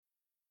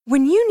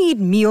When you need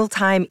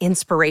mealtime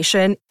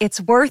inspiration,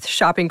 it's worth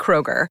shopping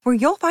Kroger, where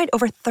you'll find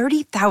over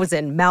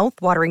 30,000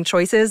 mouth-watering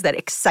choices that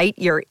excite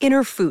your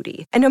inner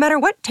foodie. And no matter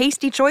what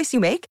tasty choice you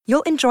make,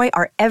 you'll enjoy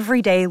our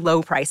everyday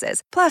low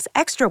prices, plus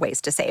extra ways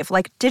to save,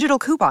 like digital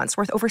coupons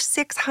worth over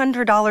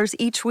 $600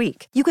 each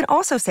week. You can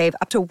also save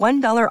up to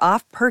 $1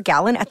 off per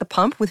gallon at the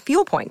pump with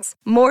fuel points.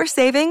 More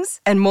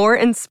savings and more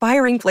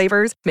inspiring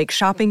flavors make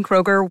shopping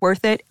Kroger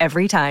worth it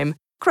every time.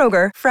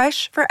 Kroger,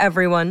 fresh for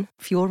everyone.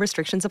 Fuel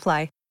restrictions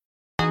apply.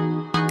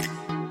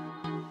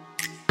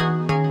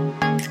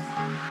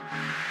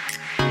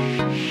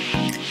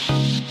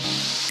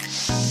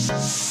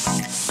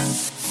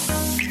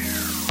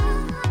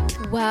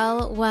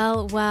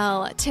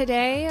 Well.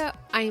 Today,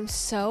 I'm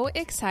so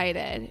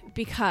excited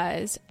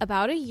because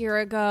about a year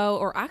ago,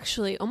 or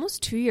actually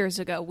almost 2 years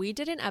ago, we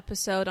did an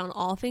episode on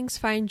all things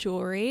fine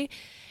jewelry.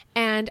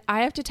 And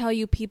I have to tell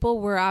you,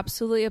 people were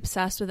absolutely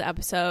obsessed with the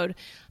episode.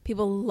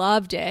 People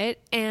loved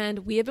it. And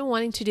we have been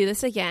wanting to do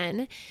this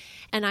again.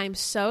 And I'm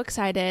so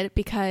excited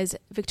because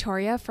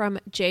Victoria from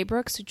J.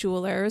 Brooks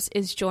Jewelers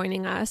is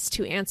joining us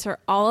to answer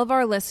all of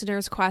our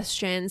listeners'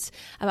 questions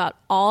about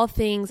all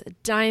things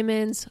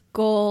diamonds,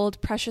 gold,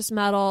 precious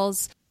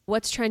metals,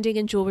 what's trending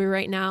in jewelry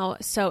right now.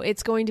 So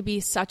it's going to be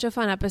such a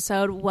fun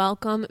episode.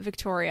 Welcome,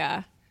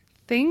 Victoria.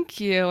 Thank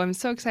you. I'm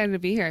so excited to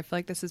be here. I feel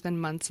like this has been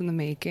months in the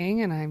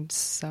making, and I'm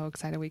so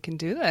excited we can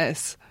do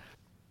this.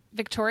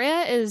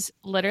 Victoria is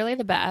literally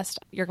the best.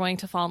 You're going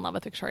to fall in love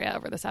with Victoria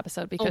over this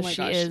episode because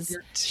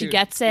she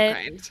gets it.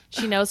 Kind.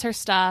 She knows her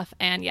stuff.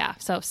 And yeah,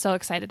 so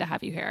excited to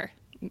have you here.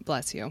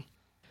 Bless you.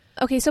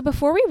 Okay, so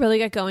before we really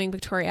get going,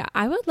 Victoria,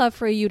 I would love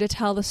for you to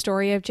tell the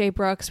story of J.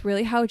 Brooks,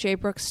 really how J.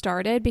 Brooks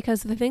started,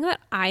 because the thing that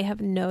I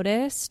have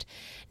noticed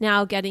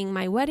now getting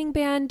my wedding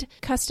band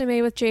custom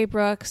made with J.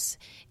 Brooks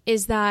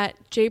is that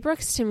J.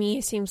 Brooks to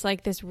me seems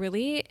like this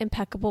really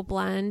impeccable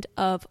blend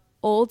of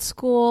old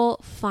school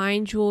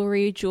fine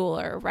jewelry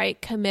jeweler, right?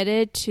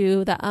 Committed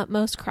to the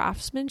utmost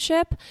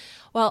craftsmanship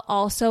while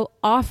also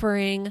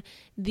offering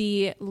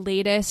the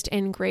latest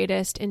and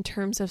greatest in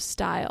terms of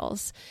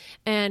styles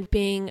and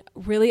being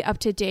really up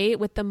to date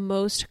with the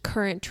most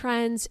current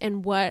trends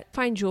and what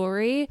fine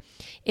jewelry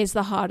is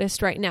the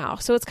hottest right now.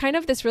 So it's kind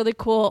of this really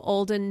cool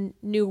old and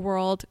new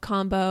world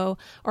combo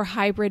or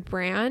hybrid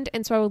brand.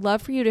 And so I would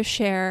love for you to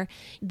share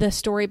the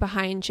story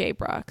behind J.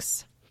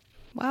 Brooks.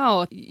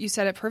 Wow, you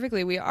said it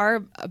perfectly. We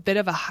are a bit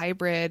of a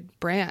hybrid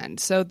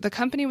brand. So the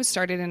company was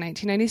started in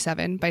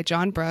 1997 by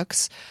John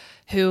Brooks,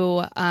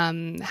 who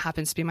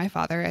happens to be my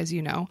father, as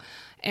you know.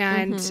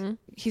 And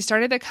he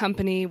started the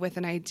company with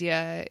an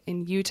idea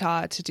in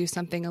Utah to do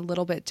something a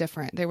little bit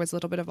different. There was a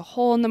little bit of a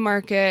hole in the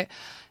market,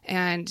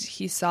 and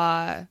he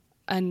saw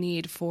a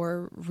need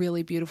for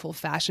really beautiful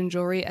fashion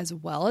jewelry as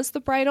well as the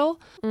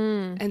bridal.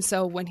 And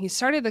so when he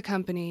started the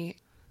company,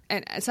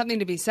 and something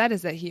to be said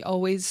is that he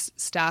always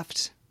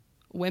staffed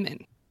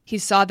women. He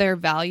saw their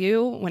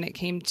value when it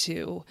came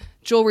to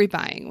jewelry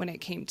buying, when it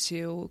came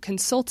to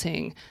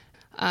consulting.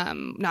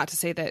 Not to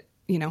say that,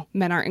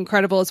 men aren't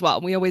incredible as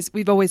well.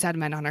 We've always had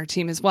men on our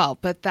team as well,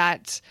 but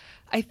that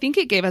I think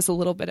it gave us a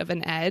little bit of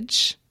an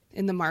edge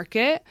in the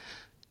market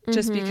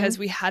just because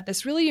we had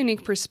this really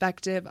unique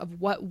perspective of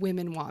what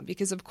women want,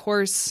 because of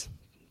course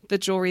the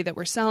jewelry that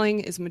we're selling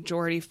is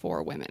majority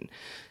for women.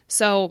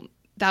 So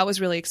that was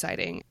really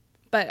exciting.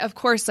 But of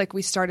course,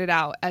 we started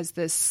out as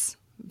this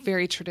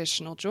very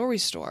traditional jewelry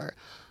store.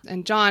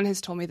 And John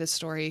has told me this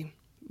story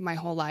my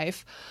whole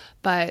life.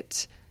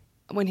 But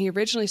when he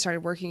originally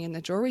started working in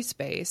the jewelry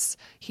space,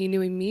 he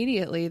knew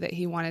immediately that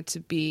he wanted to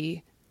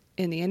be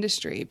in the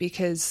industry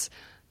because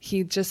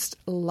he just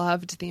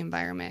loved the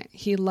environment.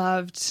 He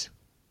loved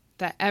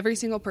that every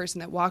single person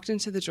that walked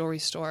into the jewelry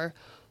store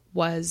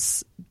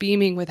was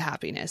beaming with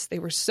happiness. They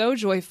were so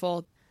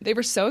joyful. They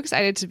were so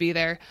excited to be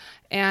there.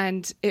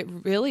 And it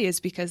really is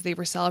because they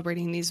were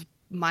celebrating these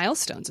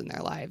milestones in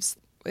their lives.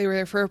 They were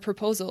there for a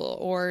proposal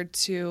or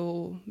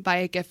to buy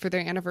a gift for their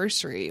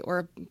anniversary or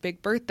a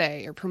big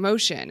birthday or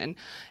promotion.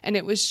 And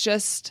it was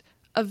just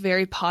a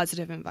very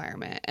positive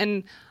environment.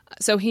 And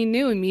so he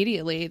knew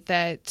immediately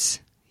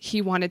that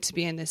he wanted to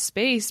be in this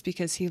space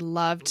because he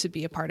loved to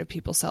be a part of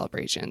people's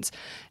celebrations.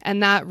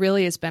 And that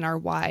really has been our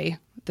why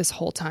this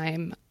whole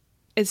time,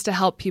 is to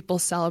help people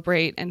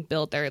celebrate and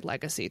build their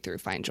legacy through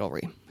fine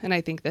jewelry. And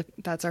I think that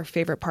that's our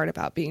favorite part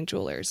about being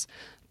jewelers.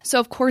 So,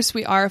 of course,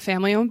 we are a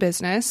family-owned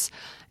business,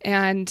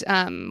 and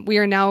we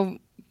are now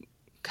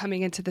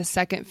coming into the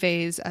second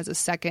phase as a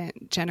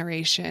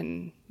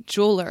second-generation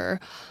jeweler.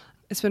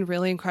 It's been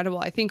really incredible.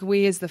 I think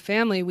we, as the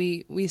family,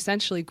 we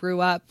essentially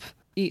grew up,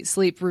 eat,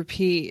 sleep,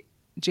 repeat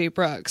J.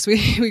 Brooks.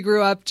 We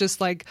grew up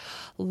just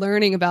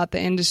learning about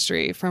the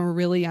industry from a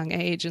really young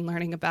age and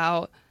learning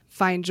about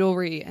fine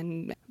jewelry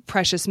and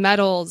precious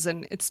metals,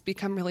 and it's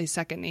become really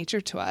second nature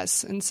to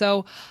us. And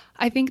so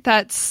I think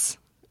that's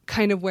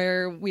kind of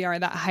where we are,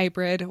 that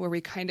hybrid, where we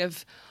kind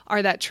of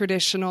are that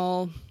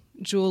traditional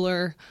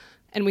jeweler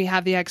and we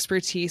have the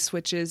expertise,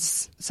 which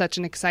is such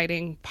an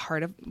exciting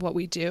part of what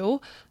we do.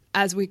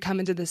 As we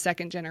come into the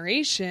second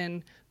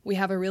generation, We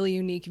have a really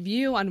unique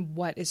view on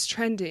what is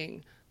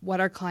trending, what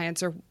our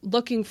clients are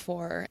looking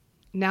for.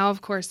 Now,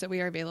 of course, that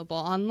we are available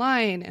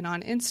online and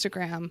on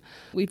Instagram,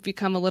 we've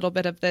become a little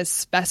bit of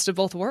this best of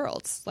both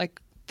worlds.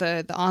 Like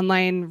the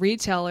online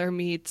retailer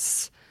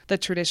meets the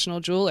traditional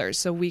jewelers.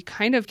 So we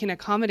kind of can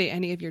accommodate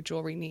any of your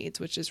jewelry needs,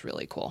 which is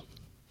really cool.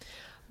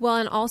 Well,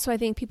 and also I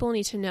think people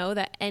need to know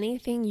that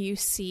anything you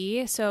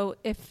see, so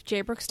if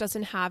J. Brooks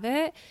doesn't have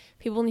it,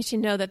 people need to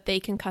know that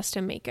they can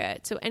custom make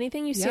it. So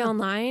anything you see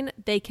online,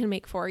 they can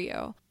make for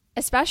you.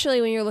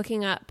 Especially when you're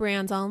looking at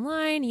brands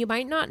online, you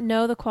might not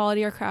know the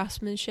quality or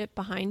craftsmanship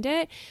behind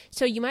it.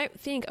 So you might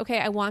think, okay,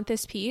 I want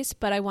this piece,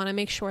 but I want to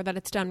make sure that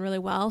it's done really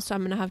well. So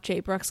I'm going to have J.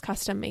 Brooks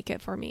custom make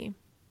it for me.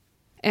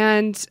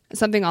 And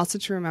something also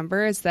to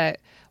remember is that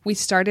we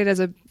started as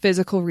a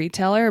physical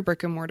retailer, a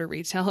brick and mortar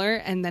retailer,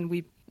 and then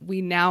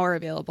we now are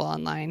available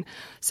online.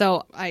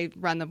 So I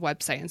run the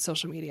website and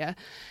social media.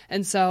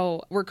 And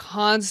so we're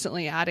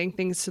constantly adding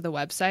things to the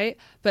website,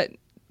 but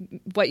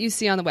what you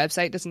see on the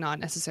website does not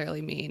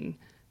necessarily mean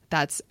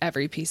that's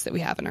every piece that we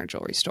have in our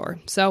jewelry store.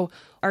 So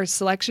our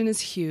selection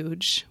is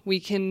huge. We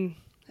can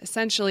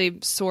essentially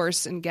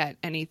source and get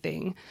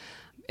anything.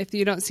 If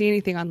you don't see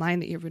anything online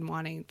that you've been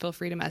wanting, feel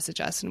free to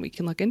message us and we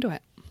can look into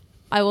it.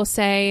 I will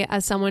say,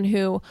 as someone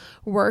who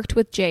worked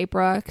with J.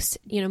 Brooks,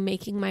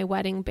 making my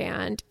wedding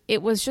band,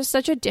 it was just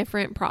such a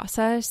different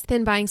process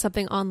than buying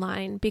something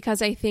online,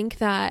 because I think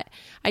that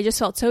I just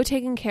felt so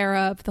taken care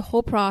of. The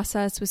whole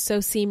process was so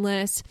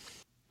seamless.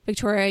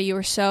 Victoria, you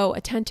were so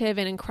attentive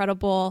and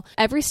incredible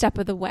every step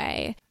of the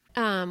way.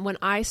 When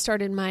I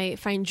started my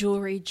fine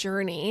jewelry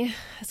journey,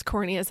 as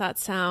corny as that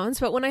sounds,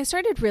 but when I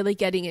started really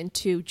getting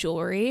into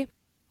jewelry,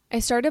 I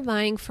started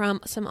buying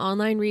from some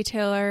online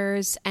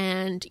retailers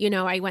and,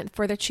 I went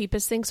for the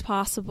cheapest things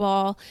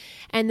possible.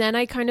 And then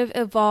I kind of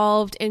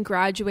evolved and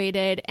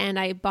graduated and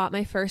I bought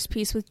my first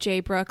piece with J.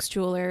 Brooks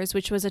Jewelers,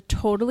 which was a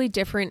totally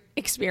different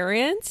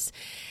experience.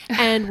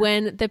 And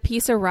when the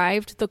piece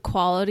arrived, the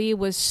quality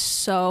was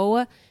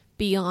so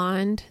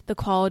beyond the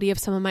quality of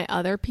some of my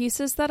other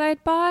pieces that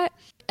I'd bought.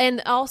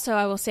 And also,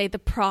 I will say the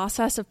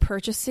process of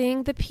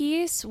purchasing the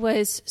piece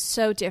was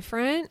so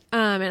different.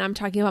 And I'm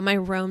talking about my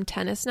Rome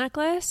tennis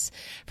necklace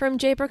from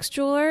J. Brooks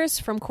Jewelers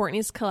from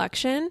Courtney's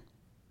collection.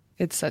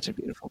 It's such a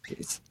beautiful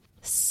piece.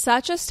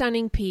 Such a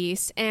stunning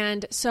piece.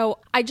 And so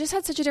I just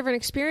had such a different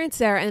experience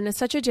there, and it's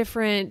such a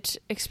different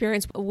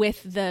experience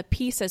with the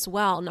piece as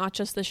well, not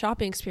just the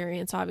shopping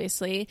experience,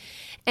 obviously.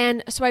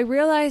 And so I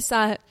realized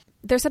that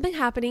there's something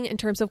happening in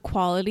terms of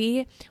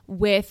quality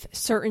with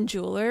certain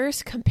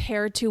jewelers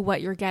compared to what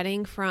you're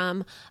getting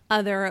from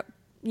other,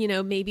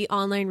 maybe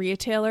online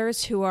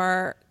retailers who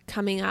are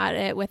coming at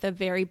it with a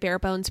very bare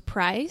bones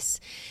price.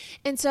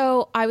 And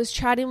so I was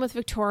chatting with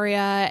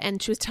Victoria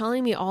and she was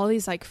telling me all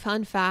these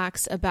fun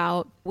facts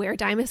about where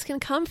diamonds can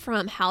come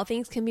from, how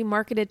things can be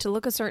marketed to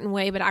look a certain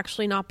way, but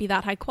actually not be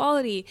that high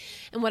quality.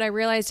 And what I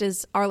realized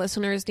is our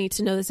listeners need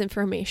to know this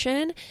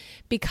information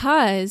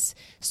because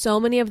so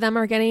many of them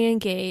are getting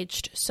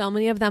engaged. So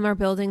many of them are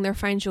building their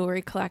fine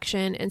jewelry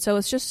collection. And so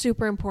it's just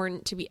super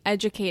important to be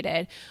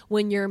educated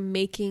when you're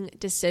making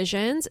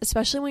decisions,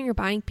 especially when you're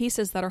buying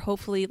pieces that are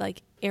hopefully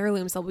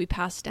heirlooms that will be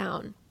passed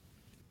down.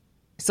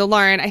 So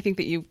Lauren, I think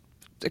that you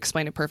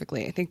explained it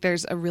perfectly. I think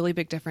there's a really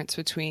big difference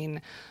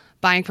between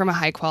buying from a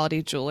high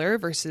quality jeweler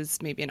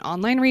versus maybe an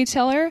online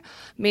retailer,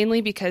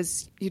 mainly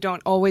because you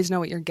don't always know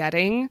what you're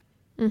getting.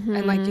 Mm-hmm.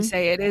 And like you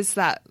say, it is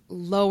that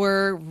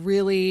lower,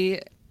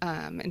 really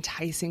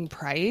enticing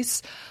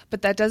price,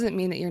 but that doesn't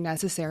mean that you're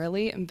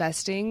necessarily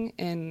investing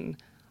in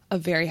a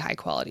very high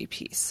quality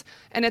piece.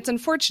 And it's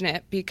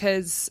unfortunate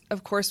because,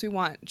 of course, we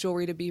want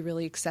jewelry to be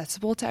really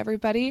accessible to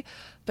everybody,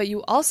 but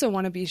you also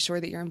want to be sure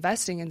that you're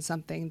investing in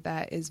something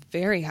that is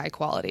very high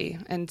quality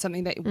and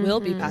something that will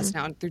be passed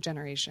down through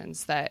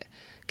generations that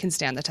can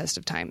stand the test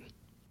of time.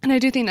 And I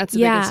do think that's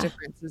the biggest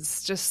difference,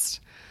 is just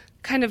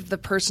kind of the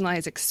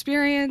personalized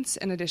experience,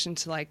 in addition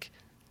to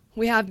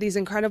we have these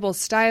incredible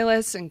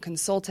stylists and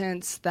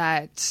consultants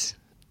that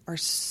are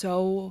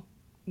so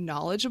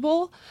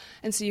knowledgeable.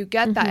 And so you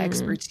get that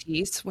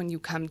expertise when you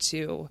come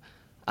to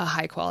a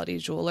high quality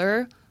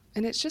jeweler.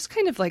 And it's just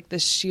kind of the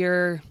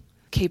sheer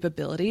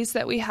capabilities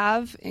that we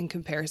have in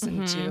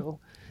comparison to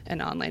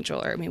an online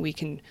jeweler. I mean, we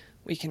can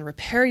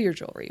repair your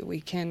jewelry.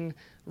 We can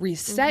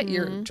reset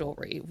your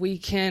jewelry. We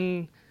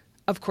can,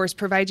 of course,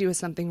 provide you with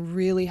something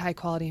really high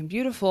quality and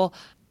beautiful,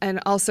 and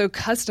also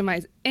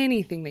customize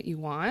anything that you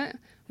want,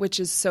 which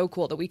is so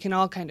cool that we can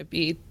all kind of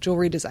be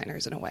jewelry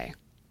designers in a way.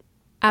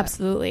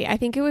 Absolutely. I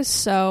think it was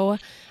so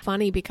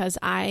funny because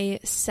I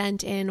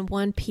sent in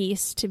one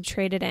piece to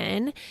trade it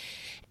in,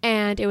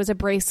 and it was a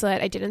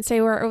bracelet. I didn't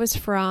say where it was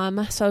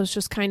from, so I was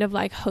just kind of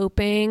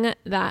hoping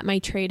that my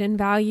trade-in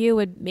value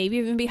would maybe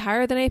even be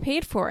higher than I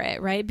paid for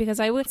it, right? Because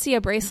I would see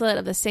a bracelet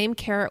of the same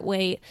carat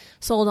weight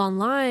sold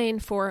online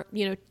for,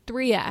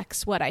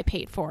 3x what I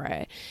paid for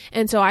it.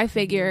 And so I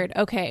figured,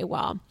 okay,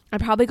 well, I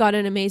probably got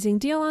an amazing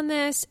deal on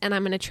this, and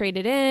I'm going to trade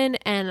it in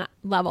and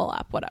level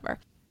up, whatever.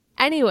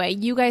 Anyway,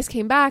 you guys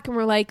came back and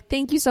were like,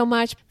 thank you so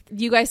much.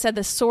 You guys said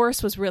the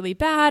source was really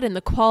bad and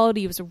the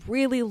quality was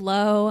really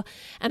low.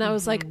 And I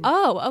was like,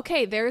 oh,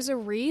 okay, there's a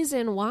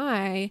reason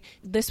why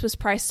this was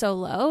priced so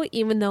low,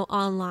 even though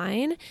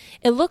online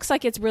it looks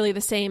like it's really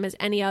the same as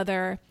any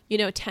other,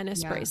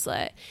 tennis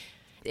bracelet.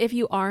 If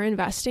you are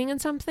investing in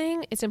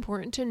something, it's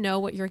important to know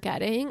what you're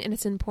getting, and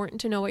it's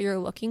important to know what you're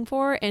looking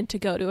for and to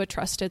go to a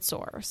trusted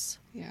source.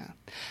 Yeah.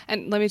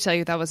 And let me tell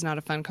you, that was not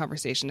a fun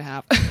conversation to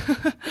have.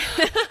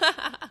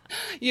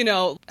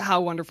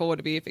 How wonderful would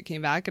it be if it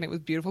came back and it was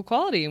beautiful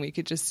quality and we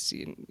could just,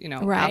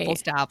 right.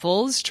 apples to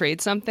apples,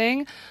 trade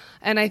something.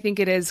 And I think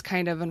it is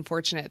kind of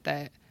unfortunate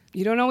that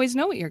you don't always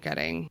know what you're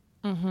getting.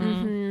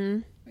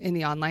 In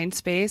the online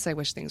space. I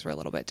wish things were a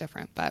little bit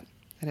different, but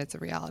it's a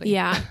reality.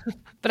 Yeah.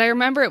 But I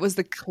remember it was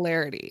the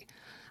clarity.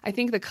 I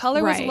think the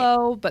color was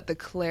low, but the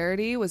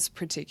clarity was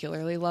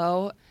particularly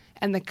low.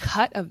 And the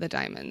cut of the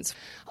diamonds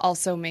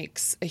also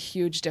makes a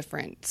huge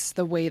difference.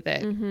 The way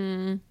that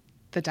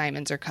the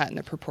diamonds are cut and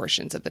the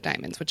proportions of the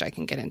diamonds, which I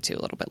can get into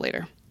a little bit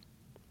later.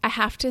 I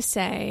have to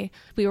say,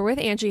 we were with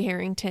Angie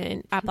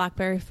Harrington at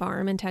Blackberry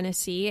Farm in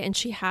Tennessee, and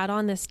she had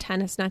on this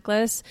tennis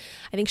necklace.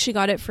 I think she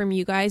got it from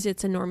you guys.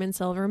 It's a Norman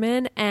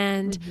Silverman.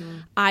 And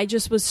I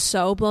just was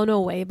so blown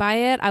away by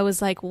it. I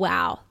was like,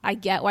 wow, I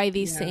get why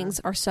these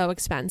things are so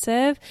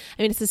expensive.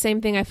 I mean, it's the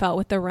same thing I felt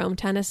with the Rome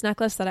tennis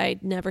necklace that I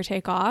never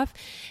take off,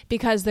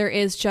 because there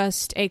is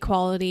just a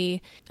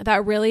quality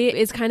that really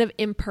is kind of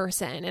in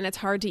person and it's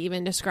hard to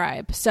even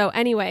describe. So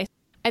anyway,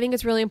 I think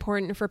it's really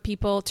important for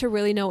people to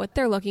really know what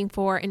they're looking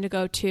for and to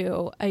go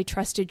to a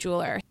trusted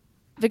jeweler.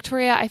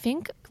 Victoria, I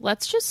think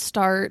let's just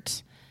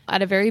start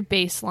at a very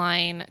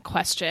baseline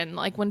question.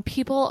 Like, when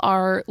people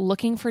are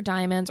looking for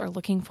diamonds or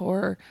looking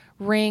for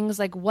rings,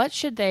 like, what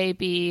should they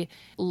be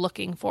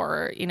looking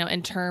for,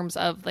 in terms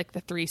of like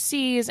the 3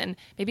 C's, and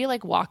maybe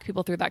like walk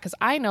people through that? Because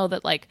I know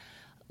that like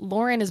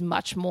Lauren is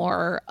much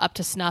more up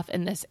to snuff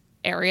in this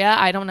area.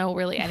 I don't know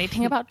really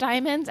anything about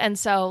diamonds. And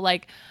so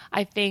like,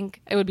 I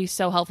think it would be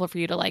so helpful for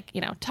you to like,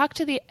 talk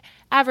to the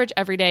average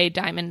everyday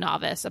diamond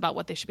novice about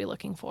what they should be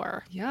looking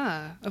for.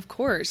 Yeah, of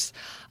course.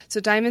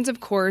 So diamonds, of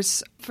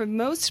course, for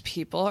most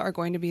people are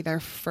going to be their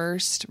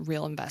first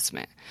real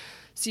investment.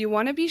 So you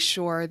want to be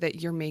sure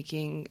that you're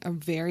making a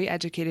very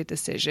educated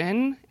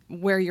decision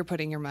where you're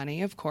putting your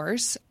money, of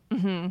course.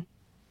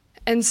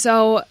 And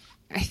so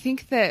I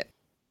think that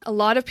a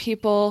lot of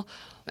people,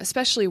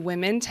 especially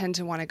women, tend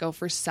to want to go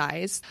for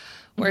size,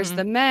 whereas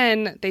the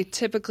men, they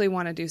typically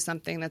want to do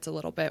something that's a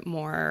little bit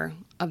more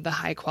of the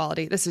high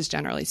quality. This is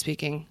generally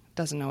speaking,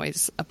 doesn't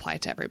always apply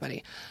to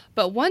everybody.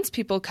 But once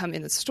people come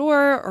in the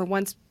store, or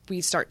once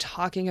we start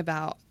talking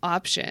about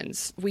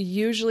options, we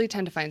usually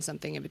tend to find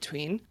something in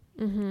between.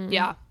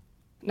 Yeah.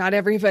 Not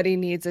everybody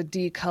needs a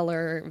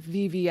D-color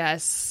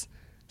VVS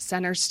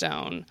center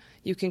stone.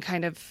 You can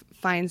kind of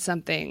find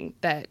something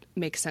that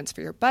makes sense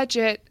for your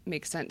budget,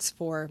 makes sense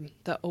for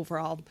the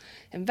overall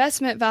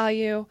investment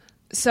value.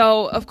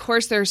 So, of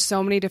course, there's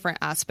so many different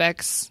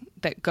aspects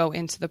that go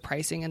into the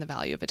pricing and the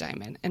value of a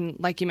diamond. And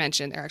like you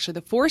mentioned, they're actually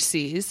the 4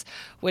 C's,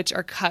 which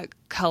are cut,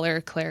 color,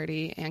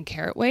 clarity, and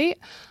carat weight.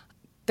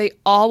 They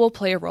all will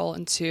play a role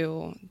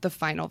into the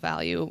final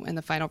value and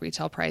the final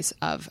retail price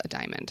of a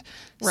diamond.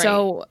 Right.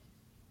 So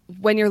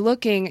when you're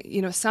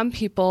looking, some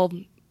people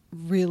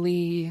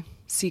really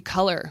see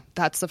color.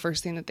 That's the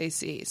first thing that they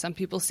see. Some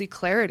people see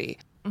clarity.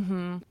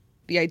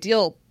 The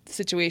ideal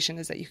situation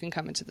is that you can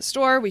come into the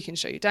store, we can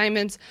show you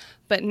diamonds.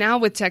 But now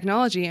with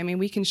technology, I mean,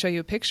 we can show you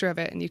a picture of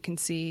it and you can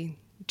see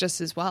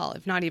just as well,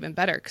 if not even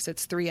better, because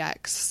it's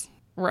 3x.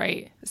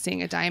 Right.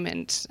 Seeing a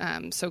diamond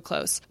so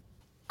close.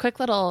 Quick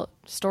little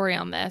story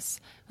on this.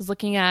 I was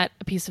looking at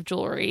a piece of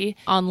jewelry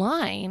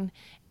online,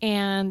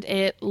 and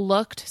it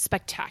looked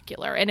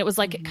spectacular. And it was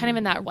like kind of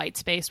in that white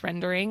space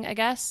rendering, I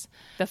guess,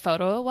 the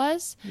photo it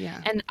was. Yeah.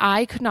 And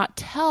I could not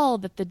tell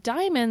that the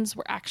diamonds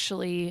were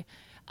actually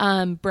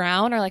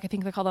brown, or like I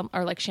think they call them,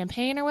 or like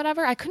champagne or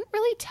whatever. I couldn't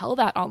really tell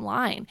that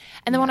online.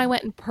 And then when I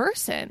went in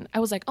person, I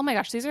was like, oh my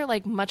gosh, these are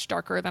like much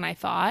darker than I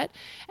thought.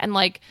 And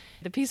like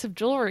the piece of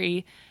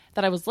jewelry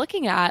that I was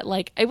looking at,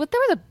 like there was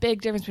a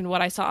big difference between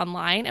what I saw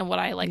online and what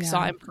I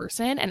saw in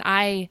person. And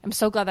I am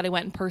so glad that I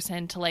went in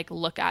person to like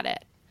look at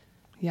it.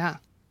 Yeah.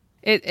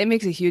 It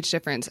makes a huge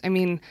difference. I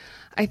mean,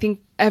 I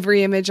think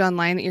every image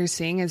online that you're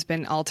seeing has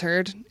been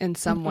altered in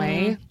some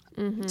way.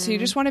 So you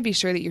just want to be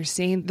sure that you're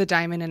seeing the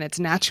diamond in its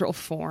natural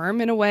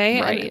form in a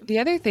way. Right. And the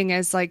other thing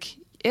is like,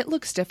 it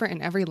looks different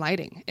in every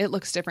lighting. It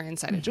looks different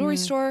inside a jewelry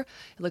store.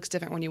 It looks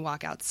different when you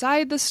walk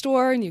outside the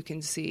store and you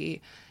can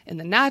see in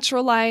the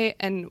natural light.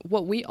 And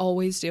what we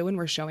always do when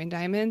we're showing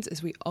diamonds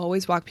is we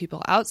always walk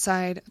people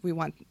outside. We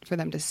want for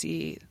them to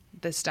see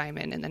this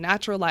diamond in the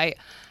natural light,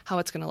 how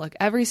it's going to look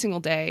every single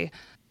day.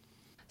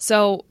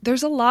 So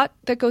there's a lot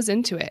that goes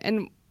into it.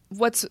 And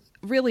what's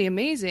really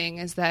amazing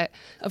is that,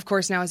 of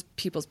course, now as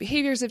people's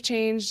behaviors have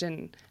changed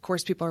and, of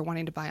course, people are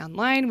wanting to buy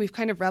online, we've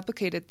kind of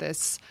replicated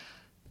this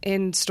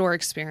in-store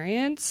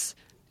experience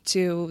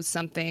to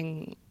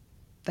something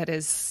that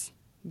is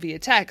via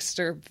text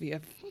or via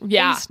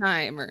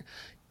FaceTime. Or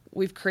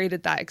we've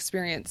created that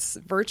experience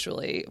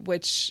virtually,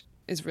 which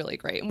is really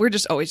great. And we're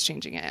just always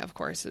changing it, of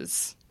course,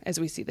 as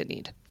we see the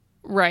need.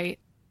 Right.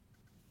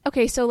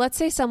 Okay, so let's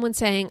say someone's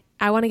saying,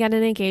 I want to get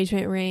an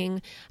engagement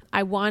ring.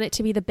 I want it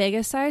to be the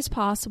biggest size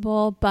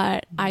possible,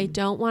 but I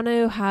don't want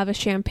to have a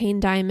champagne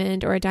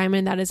diamond or a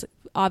diamond that is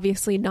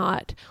obviously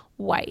not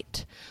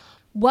white.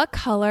 What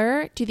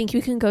color do you think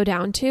you can go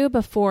down to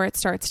before it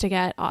starts to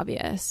get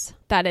obvious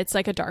that it's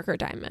like a darker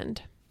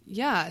diamond?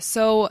 Yeah,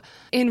 so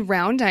in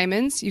round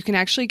diamonds, you can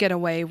actually get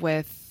away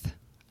with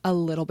a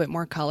little bit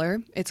more color.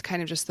 It's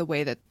kind of just the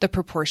way that the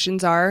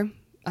proportions are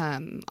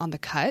on the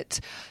cut.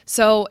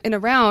 So in a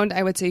round,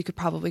 I would say you could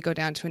probably go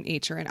down to an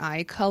H or an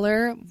I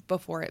color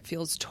before it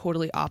feels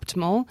totally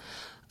optimal.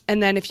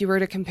 And then if you were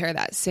to compare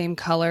that same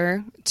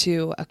color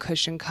to a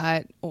cushion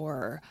cut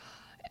or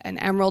an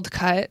emerald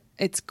cut,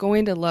 it's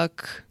going to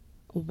look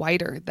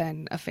whiter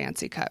than a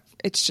fancy cut.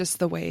 It's just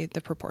the way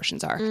the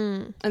proportions are.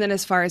 And then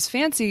as far as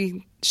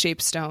fancy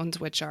shape stones,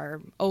 which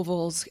are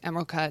ovals,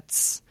 emerald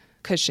cuts,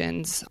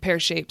 cushions, pear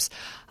shapes,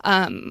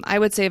 I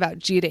would say about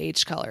G to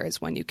H color is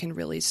when you can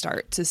really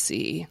start to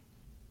see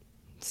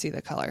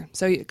the color.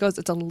 So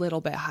it's a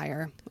little bit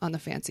higher on the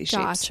fancy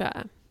shapes.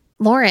 Gotcha.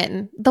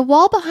 Lauren, the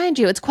wall behind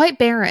you, it's quite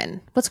barren.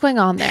 What's going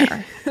on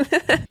there?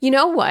 You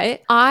know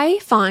what? I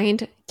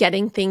find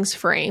getting things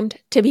framed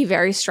to be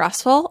very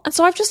stressful. And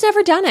so I've just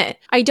never done it.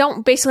 I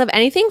don't basically have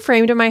anything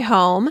framed in my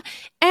home.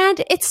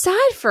 And it's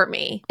sad for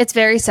me. It's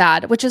very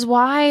sad, which is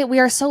why we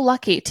are so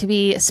lucky to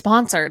be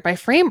sponsored by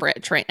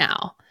FrameBridge right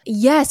now.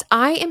 Yes,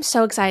 I am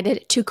so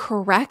excited to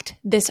correct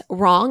this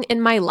wrong in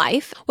my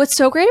life. What's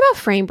so great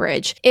about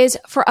FrameBridge is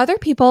for other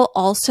people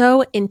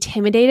also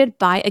intimidated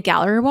by a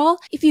gallery wall,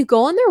 if you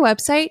go on their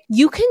website,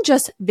 you can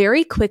just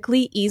very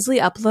quickly, easily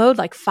upload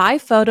like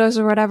 5 photos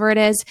or whatever it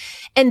is,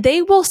 and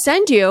they will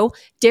send you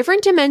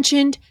different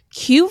dimensioned,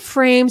 cute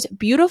frames,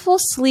 beautiful,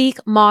 sleek,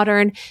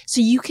 modern,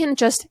 so you can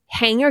just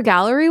hang your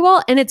gallery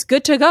wall and it's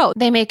good to go.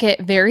 They make it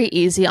very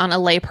easy on a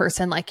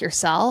layperson like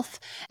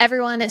yourself.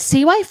 Everyone,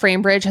 see why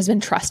FrameBridge has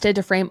been trusted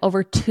to frame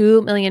over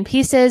 2 million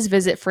pieces.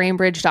 Visit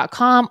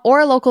framebridge.com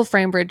or a local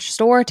FrameBridge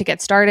store to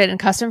get started and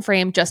custom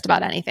frame just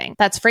about anything.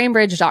 That's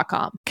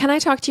framebridge.com. Can I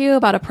talk to you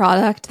about a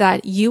product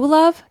that you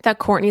love, that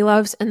Courtney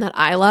loves, and that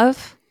I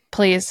love?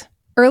 Please.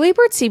 Early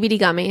Bird CBD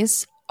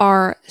gummies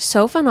are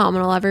so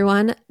phenomenal,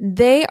 everyone.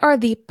 They are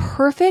the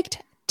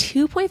perfect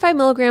 2.5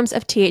 milligrams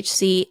of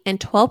THC and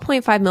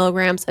 12.5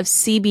 milligrams of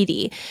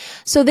CBD.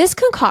 So this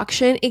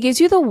concoction, it gives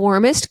you the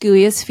warmest,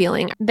 gooeyest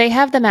feeling. They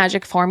have the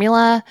magic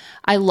formula.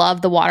 I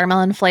love the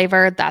watermelon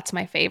flavor. That's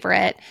my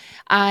favorite.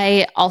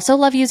 I also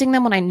love using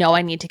them when I know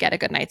I need to get a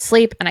good night's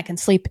sleep and I can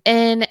sleep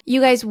in.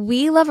 You guys,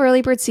 we love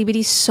Early Bird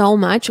CBD so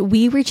much.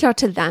 We reached out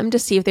to them to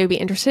see if they would be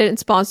interested in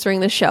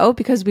sponsoring the show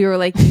because we were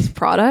like, these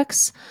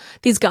products,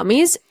 these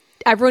gummies,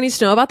 everyone needs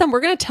to know about them. We're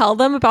going to tell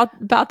them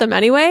about them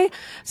anyway.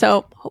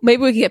 So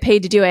maybe we can get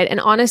paid to do it. And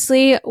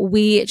honestly,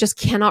 we just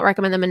cannot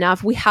recommend them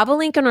enough. We have a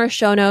link in our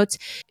show notes.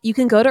 You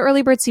can go to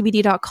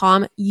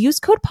earlybirdcbd.com,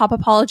 use code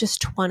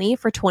POPApologist20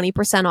 for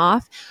 20%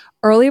 off.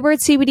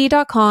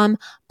 earlybirdcbd.com,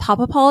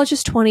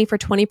 POPApologist20 for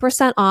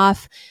 20%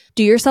 off.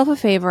 Do yourself a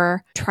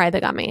favor, try the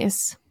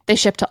gummies. They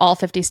ship to all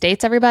 50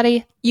 states,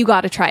 everybody. You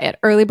got to try it.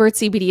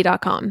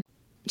 earlybirdcbd.com.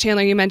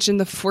 Chandler, you mentioned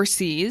the 4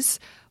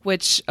 C's,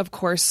 which of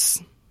course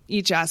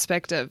each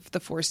aspect of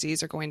the 4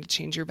 C's are going to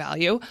change your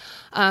value.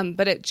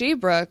 But at J.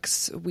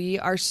 Brooks, we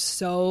are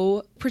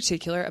so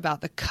particular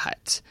about the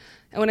cut.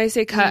 And when I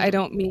say cut, I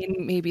don't mean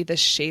maybe the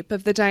shape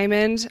of the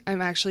diamond.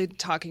 I'm actually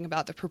talking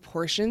about the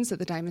proportions that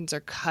the diamonds are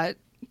cut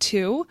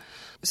to.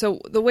 So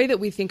the way that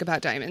we think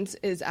about diamonds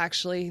is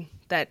actually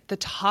that the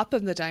top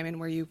of the diamond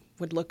where you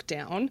would look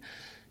down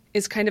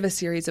is kind of a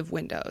series of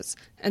windows.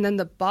 And then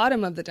the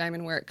bottom of the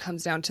diamond where it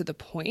comes down to the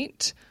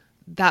point,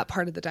 that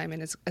part of the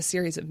diamond is a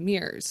series of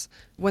mirrors.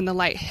 When the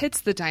light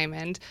hits the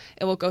diamond,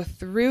 it will go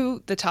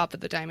through the top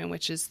of the diamond,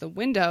 which is the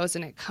windows,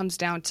 and it comes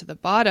down to the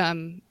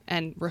bottom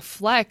and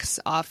reflects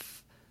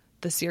off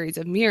the series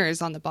of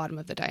mirrors on the bottom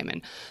of the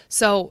diamond.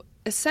 So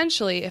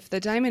essentially, if the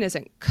diamond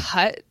isn't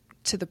cut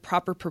to the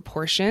proper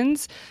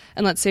proportions,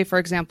 and let's say, for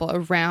example, a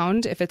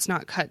round, if it's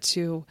not cut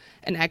to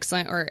an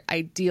excellent or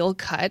ideal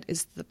cut,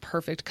 is the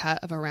perfect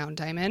cut of a round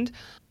diamond,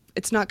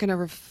 it's not going to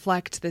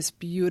reflect this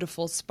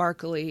beautiful,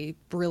 sparkly,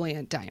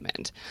 brilliant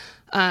diamond.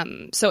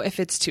 So if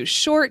it's too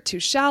short, too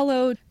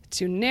shallow,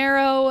 too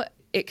narrow,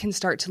 it can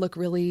start to look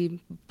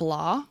really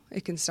blah.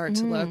 It can start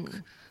to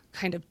look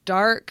kind of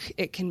dark.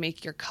 It can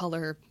make your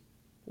color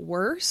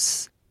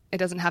worse. It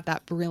doesn't have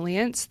that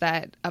brilliance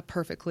that a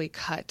perfectly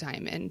cut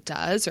diamond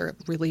does, or a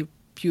really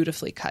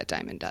beautifully cut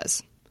diamond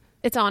does.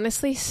 It's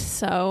honestly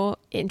so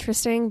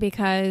interesting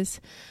because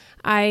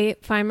I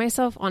find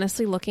myself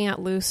honestly looking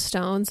at loose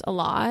stones a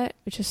lot,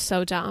 which is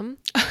so dumb.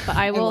 But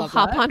I will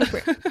hop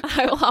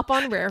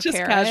on Rare Just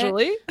Carat.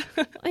 casually.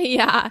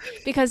 Yeah,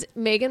 because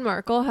Meghan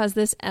Markle has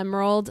this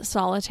emerald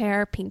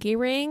solitaire pinky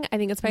ring. I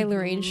think it's by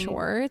Lorraine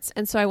Schwartz,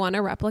 and so I want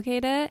to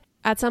replicate it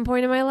at some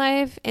point in my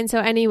life. And so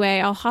anyway,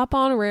 I'll hop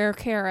on Rare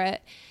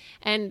Carat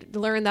and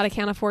learn that I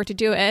can't afford to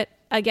do it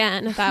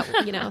again,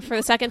 that, you know, for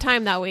the second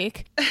time that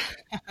week.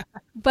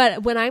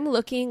 But when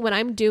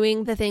I'm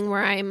doing the thing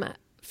where I'm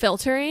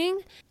filtering,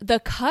 the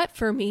cut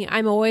for me,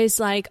 I'm always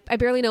like, I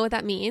barely know what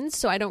that means,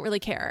 so I don't really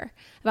care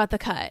about the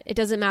cut. It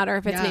doesn't matter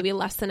if it's maybe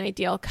less than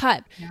ideal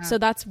cut. Yeah. So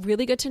that's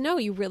really good to know.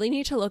 You really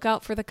need to look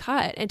out for the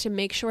cut and to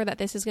make sure that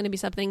this is going to be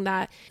something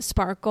that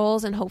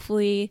sparkles and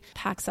hopefully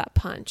packs that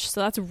punch. So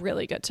that's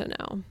really good to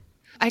know.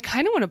 I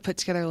kind of want to put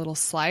together a little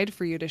slide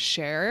for you to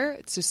share.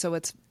 It's just so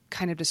it's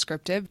kind of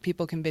descriptive.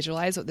 People can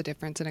visualize what the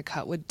difference in a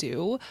cut would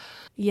do.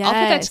 Yes, I'll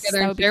put that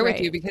together and share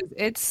with you because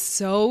it's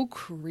so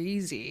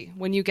crazy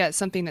when you get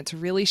something that's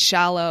really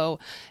shallow.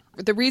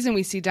 The reason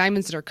we see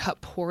diamonds that are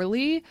cut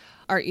poorly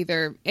are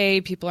either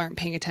A, people aren't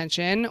paying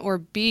attention, or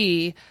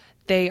B,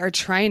 they are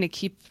trying to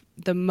keep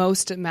the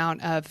most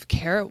amount of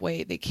carat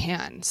weight they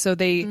can. So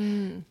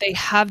they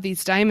have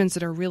these diamonds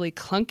that are really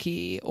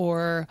clunky,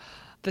 or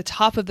the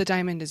top of the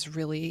diamond is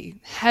really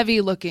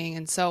heavy looking.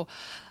 And so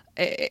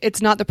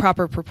it's not the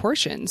proper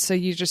proportion. So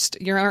you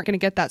aren't going to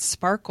get that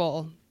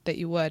sparkle that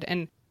you would.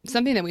 And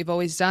something that we've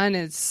always done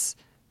is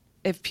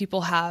if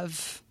people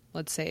have,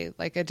 let's say,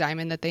 like a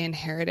diamond that they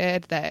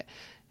inherited that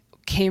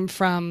came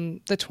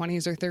from the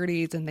 20s or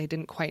 30s and they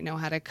didn't quite know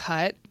how to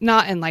cut,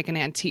 not in like an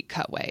antique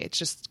cut way. It's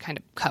just kind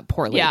of cut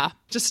poorly. Yeah.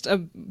 Just a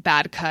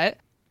bad cut.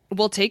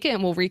 We'll take it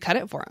and we'll recut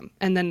it for them.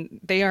 And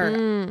then they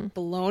are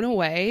blown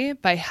away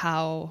by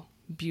how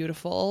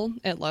beautiful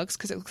it looks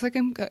because it looks like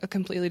a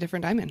completely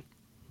different diamond.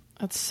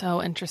 That's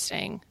so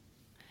interesting.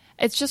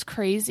 It's just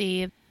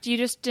crazy. You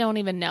just don't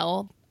even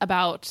know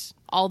about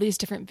all these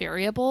different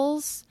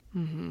variables.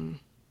 Mm-hmm.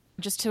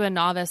 Just to a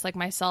novice like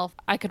myself,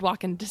 I could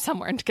walk into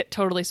somewhere and get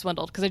totally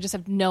swindled because I just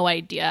have no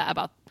idea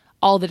about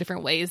all the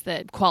different ways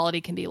that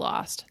quality can be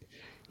lost.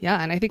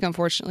 Yeah, and I think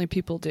unfortunately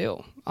people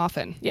do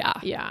often.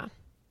 Yeah.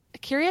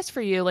 Curious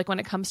for you, like when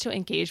it comes to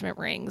engagement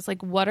rings,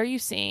 like what are you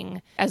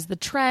seeing as the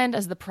trend,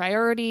 as the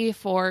priority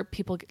for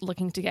people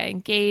looking to get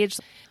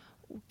engaged?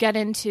 Get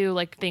into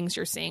like things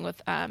you're seeing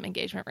with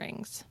engagement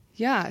rings.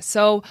 Yeah.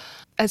 So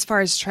as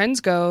far as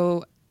trends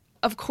go,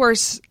 of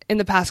course, in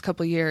the past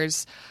couple of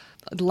years,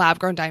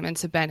 lab-grown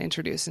diamonds have been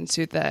introduced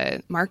into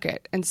the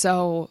market. And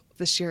so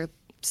the sheer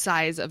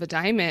size of a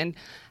diamond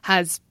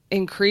has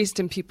increased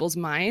in people's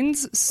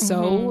minds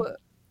so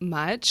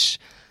much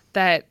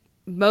that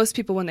most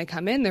people, when they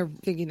come in, they're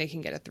thinking they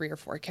can get a 3 or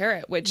 4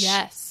 carat, which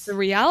the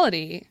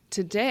reality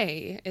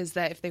today is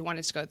that if they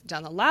wanted to go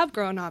down the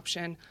lab-grown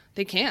option,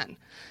 they can.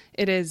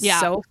 It is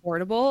so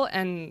affordable.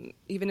 And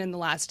even in the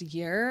last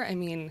year, I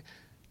mean,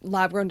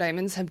 lab-grown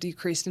diamonds have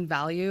decreased in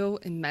value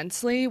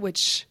immensely,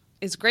 which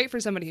is great for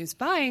somebody who's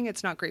buying.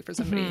 It's not great for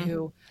somebody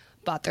who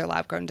bought their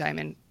lab-grown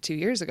diamond 2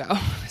 years ago.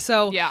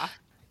 So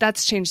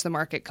that's changed the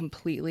market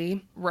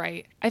completely.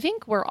 Right. I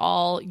think we're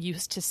all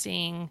used to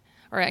seeing,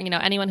 or, you know,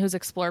 anyone whose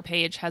Explore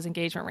page has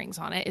engagement rings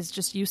on it is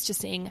just used to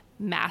seeing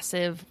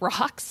massive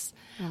rocks.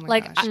 Oh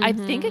my gosh. I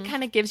think it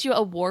kind of gives you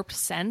a warped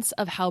sense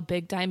of how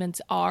big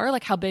diamonds are,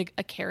 like how big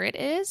a carat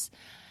is.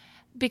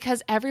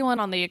 Because everyone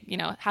on the, you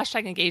know,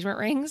 hashtag engagement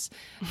rings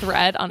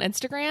thread on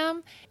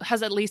Instagram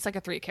has at least like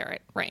a 3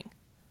 carat ring.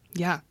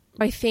 Yeah.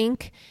 I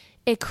think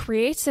it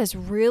creates this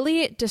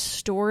really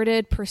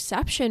distorted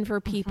perception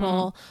for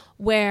people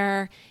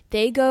where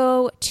they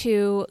go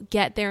to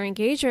get their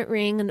engagement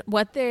ring and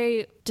what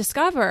they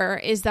discover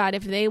is that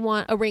if they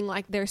want a ring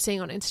like they're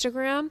saying on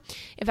Instagram,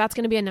 if that's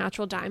going to be a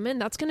natural diamond,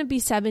 that's going to be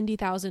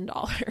 $70,000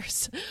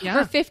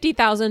 or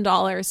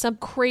 $50,000, some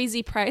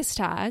crazy price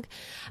tag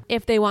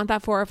if they want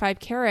that 4 or 5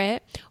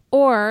 carat.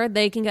 Or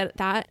they can get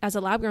that as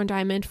a lab-grown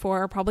diamond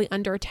for probably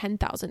under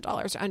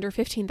 $10,000, under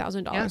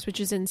 $15,000, which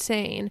is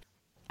insane.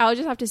 I would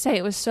just have to say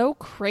it was so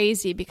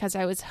crazy because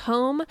I was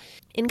home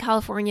in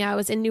California. I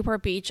was in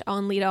Newport Beach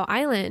on Lido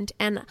Island,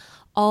 and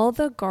all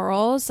the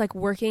girls like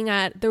working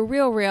at The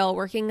Real,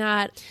 working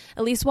at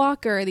Elise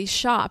Walker, these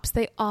shops,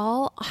 they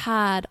all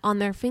had on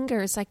their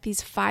fingers like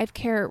these 5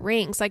 carat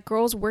rings. Like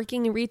girls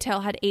working in retail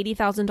had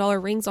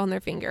 $80,000 rings on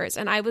their fingers.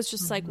 And I was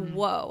just like,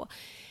 whoa.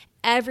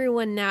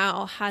 Everyone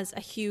now has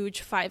a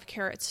huge 5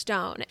 carat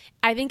stone.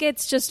 I think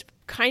it's just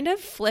kind of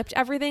flipped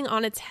everything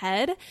on its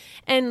head.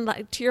 And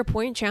like, to your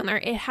point, Chandler,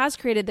 it has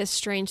created this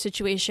strange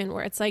situation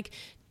where it's like,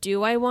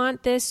 do I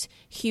want this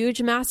huge,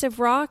 massive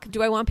rock?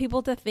 Do I want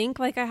people to think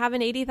like I have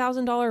an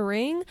 $80,000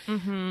 ring?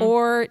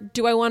 Or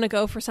do I want to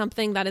go for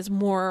something that is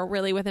more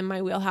really within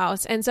my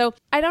wheelhouse? And so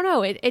I don't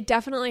know. It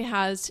definitely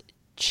has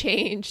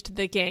changed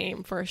the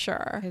game for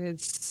sure. It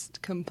has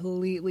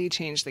completely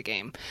changed the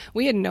game.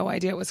 We had no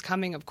idea it was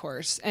coming, of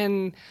course.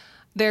 And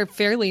they're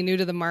fairly new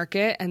to the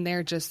market, and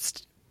they're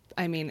just,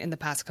 I mean, in the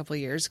past couple of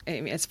years,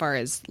 as far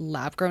as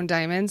lab-grown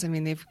diamonds, I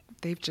mean,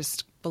 they've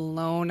just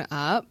blown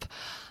up,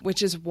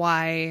 which is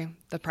why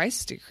the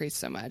price decreased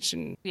so much.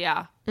 And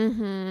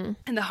and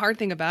the hard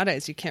thing about it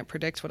is you can't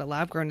predict what a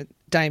lab-grown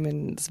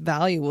diamond's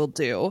value will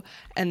do.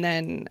 And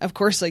then, of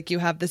course, like you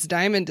have this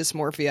diamond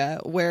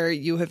dysmorphia where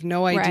you have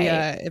no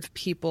idea if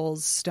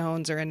people's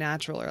stones are a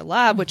natural or a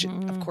lab, which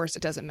of course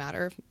it doesn't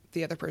matter if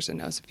the other person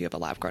knows if you have a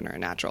lab-grown or a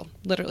natural.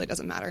 Literally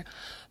doesn't matter.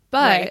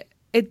 But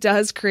it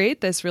does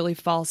create this really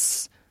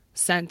false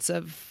sense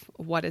of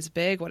what is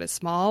big, what is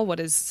small, what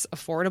is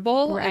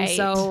affordable. Right. And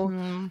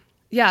so,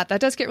 yeah,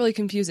 that does get really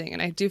confusing.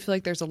 And I do feel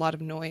like there's a lot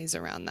of noise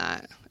around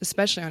that,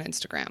 especially on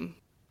Instagram.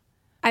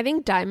 I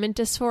think diamond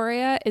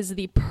dysphoria is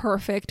the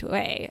perfect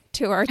way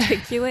to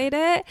articulate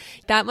it.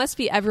 That must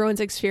be everyone's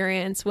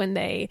experience when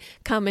they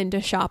come in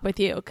to shop with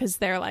you, because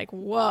they're like,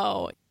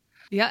 whoa.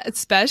 Yeah,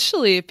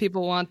 especially if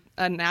people want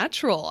a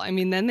natural. I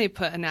mean, then they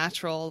put a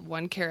natural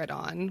 1 carat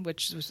on,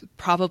 which was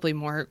probably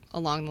more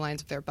along the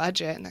lines of their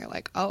budget. And they're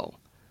like, oh,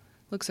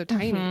 looks so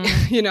tiny,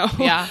 you know?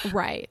 Yeah.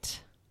 Right.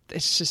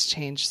 It's just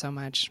changed so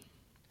much.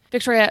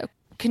 Victoria,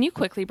 can you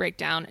quickly break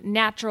down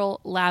natural,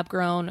 lab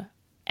grown,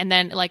 and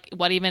then like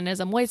what even is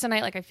a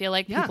moissanite? Like I feel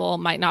like people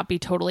might not be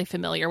totally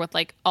familiar with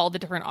like all the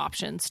different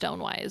options stone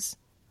wise.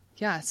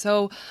 Yeah,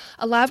 so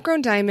a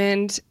lab-grown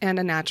diamond and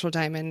a natural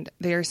diamond,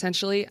 they are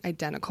essentially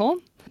identical.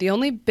 The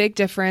only big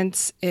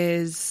difference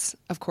is,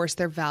 of course,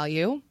 their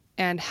value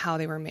and how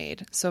they were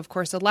made. So, of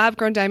course, a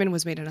lab-grown diamond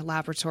was made in a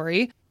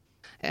laboratory,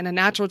 and a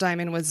natural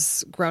diamond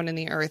was grown in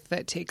the earth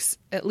that takes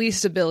at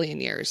least 1 billion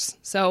years.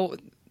 So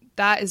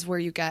that is where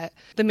you get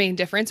the main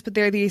difference, but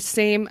they're the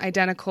same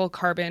identical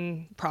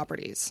carbon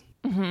properties.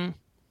 Mm-hmm.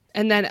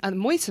 And then a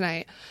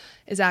moissanite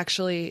is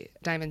actually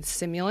diamond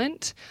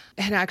simulant.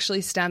 It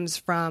actually stems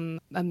from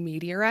a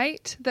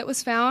meteorite that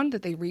was found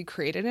that they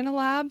recreated in a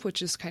lab,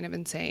 which is kind of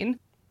insane.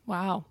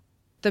 Wow.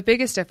 The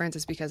biggest difference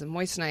is because a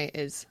moissanite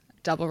is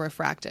double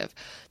refractive.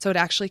 So it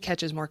actually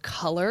catches more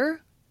color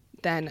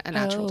than a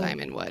natural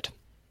diamond would.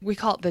 We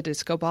call it the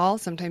disco ball.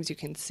 Sometimes you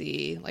can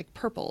see like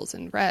purples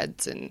and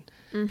reds and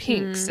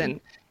pinks, and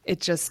it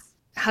just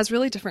has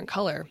really different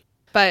color.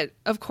 But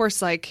of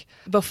course, like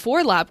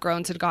before lab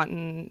growns had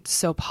gotten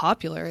so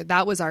popular,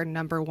 that was our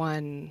number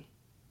one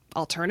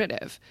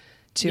alternative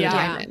to a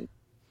diamond.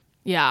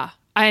 Yeah.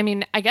 I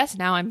mean, I guess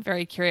now I'm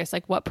very curious,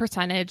 like what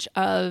percentage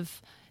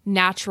of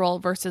natural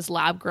versus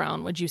lab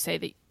grown would you say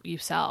that you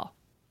sell?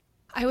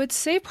 I would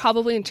say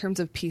probably in terms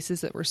of pieces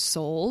that were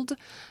sold,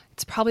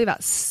 it's probably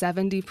about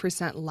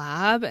 70%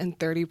 lab and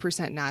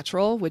 30%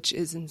 natural, which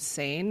is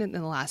insane in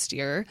the last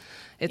year.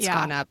 It's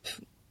gone up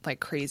like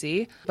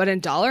crazy. But in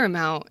dollar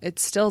amount,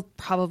 it's still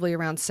probably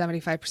around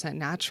 75%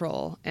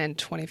 natural and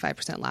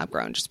 25% lab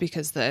grown, just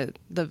because the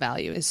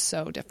value is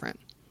so different.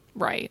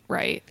 Right,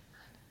 right.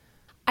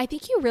 I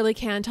think you really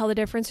can tell the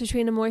difference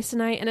between a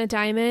moissanite and a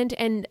diamond,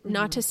 and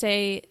not to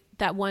say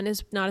that one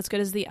is not as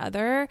good as the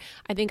other.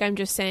 I think I'm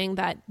just saying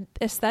that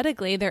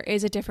aesthetically there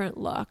is a different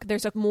look.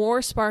 There's a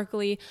more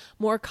sparkly,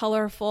 more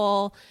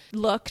colorful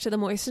look to the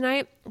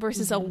moissanite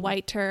versus a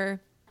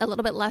whiter, a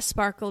little bit less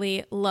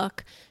sparkly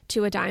look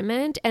to a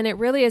diamond. And it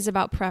really is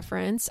about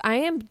preference. I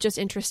am just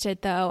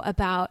interested though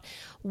about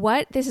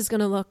what this is going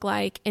to look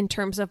like in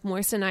terms of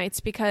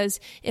moissanites, because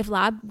if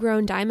lab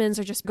grown diamonds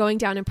are just going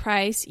down in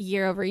price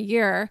year over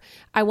year,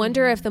 I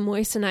wonder if the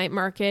moissanite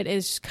market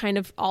is kind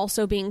of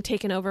also being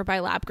taken over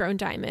by lab grown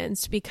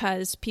diamonds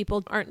because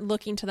people aren't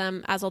looking to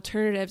them as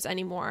alternatives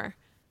anymore.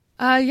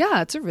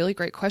 Yeah, it's a really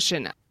great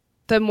question.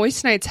 The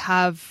moissanites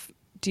have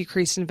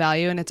decreased in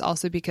value, and it's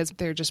also because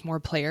there are just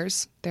more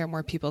players. There are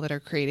more people that are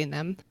creating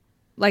them.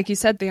 Like you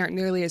said, they aren't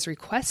nearly as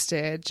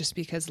requested just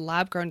because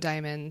lab-grown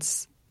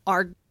diamonds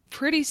are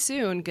pretty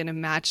soon going to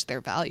match their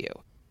value.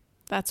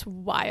 That's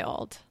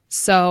wild.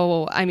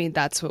 So, I mean,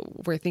 that's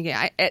what we're thinking.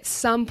 At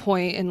some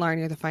point in Lauren,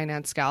 you're the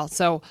finance gal,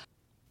 so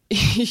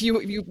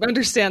you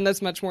understand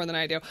this much more than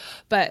I do.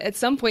 But at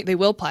some point, they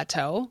will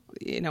plateau.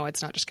 You know,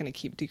 it's not just going to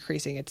keep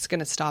decreasing. It's going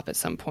to stop at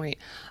some point.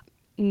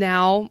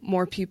 Now,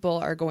 more people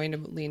are going to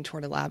lean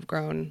toward a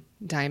lab-grown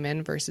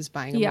diamond versus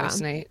buying a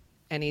moissanite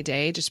any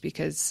day, just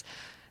because,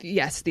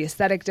 yes, the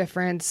aesthetic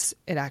difference,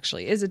 it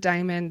actually is a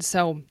diamond.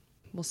 So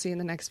we'll see in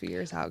the next few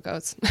years how it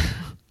goes.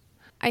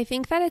 I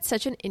think that it's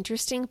such an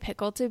interesting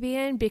pickle to be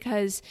in,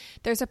 because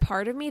there's a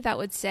part of me that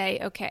would say,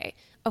 okay,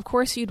 of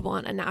course you'd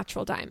want a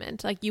natural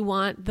diamond. Like you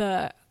want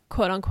the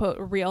quote unquote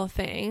real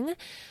thing.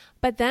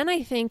 But then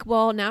I think,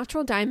 well,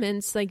 natural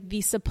diamonds, like the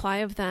supply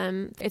of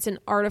them, it's an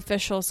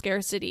artificial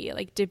scarcity.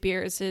 Like De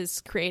Beers has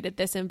created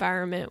this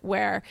environment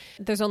where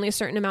there's only a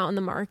certain amount in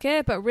the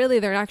market, but really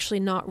they're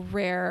actually not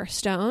rare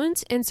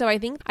stones. And so I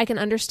think I can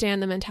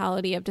understand the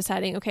mentality of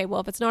deciding, okay,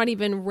 well, if it's not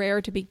even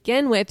rare to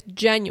begin with,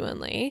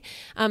 genuinely,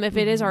 if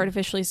it is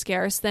artificially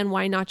scarce, then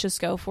why not just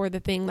go for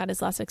the thing that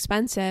is less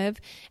expensive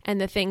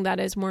and the thing that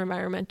is more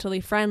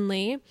environmentally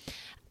friendly?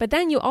 But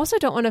then you also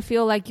don't want to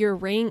feel like your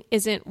ring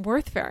isn't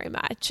worth very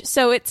much.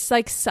 So it's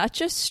like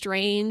such a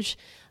strange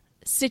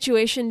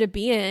situation to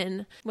be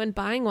in when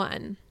buying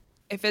one.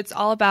 If it's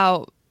all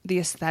about the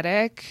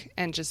aesthetic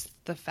and just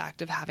the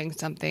fact of having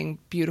something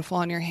beautiful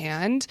on your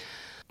hand,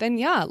 then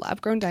yeah,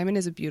 lab-grown diamond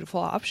is a beautiful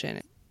option.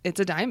 It's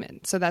a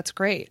diamond, so that's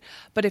great.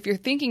 But if you're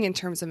thinking in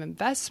terms of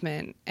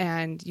investment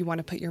and you want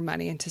to put your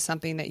money into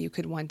something that you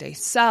could one day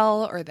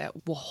sell or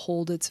that will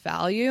hold its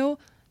value,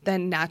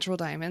 then natural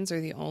diamonds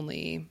are the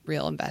only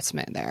real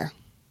investment there.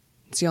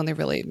 It's the only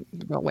really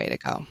real way to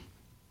go.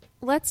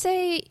 let's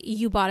say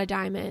you bought a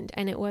diamond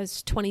and it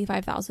was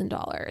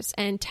 $25,000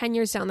 and 10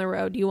 years down the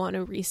road, you want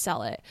to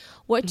resell it.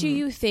 What do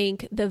you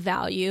think the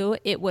value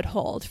it would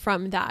hold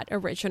from that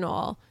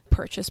original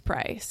purchase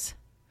price?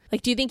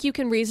 Like, do you think you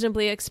can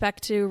reasonably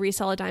expect to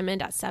resell a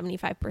diamond at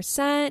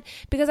 75%?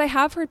 Because I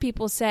have heard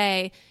people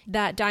say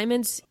that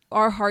diamonds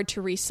are hard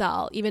to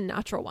resell, even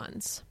natural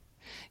ones.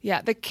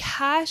 Yeah, the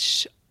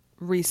cash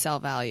resale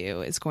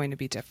value is going to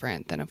be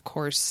different than, of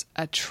course,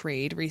 a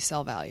trade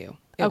resale value.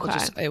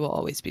 It will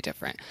always be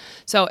different.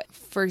 So,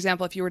 for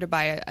example, if you were to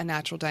buy a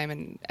natural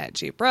diamond at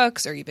J.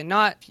 Brooks, or even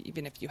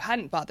if you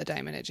hadn't bought the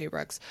diamond at J.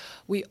 Brooks,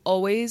 we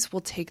always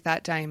will take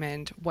that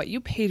diamond, what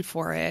you paid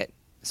for it,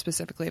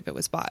 specifically if it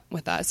was bought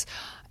with us,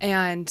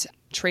 and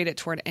trade it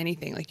toward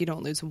anything. Like, you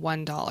don't lose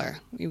 $1.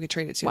 You could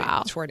trade it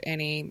toward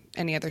any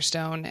other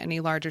stone,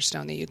 any larger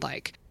stone that you'd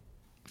like.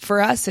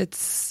 For us,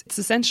 it's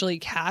essentially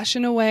cash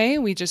in a way.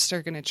 We just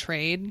are going to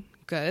trade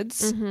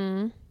goods.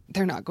 Mm-hmm.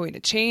 They're not going to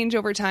change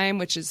over time,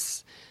 which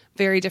is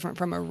very different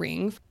from a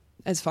ring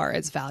as far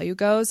as value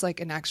goes. Like,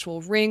 an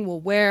actual ring will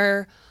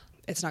wear.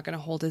 It's not going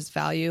to hold as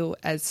value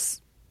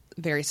as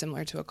very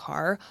similar to a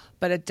car.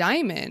 But a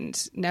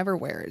diamond never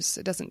wears.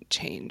 It doesn't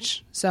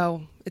change.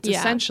 So it's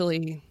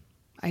essentially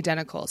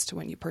identical as to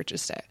when you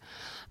purchased it.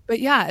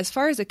 But yeah, as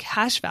far as a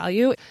cash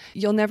value,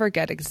 you'll never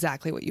get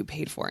exactly what you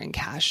paid for in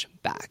cash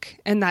back.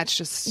 And that's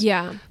just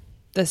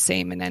the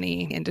same in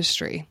any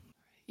industry.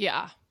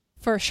 Yeah.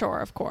 For sure,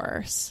 of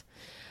course.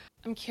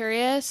 I'm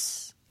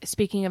curious,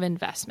 speaking of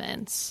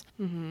investments,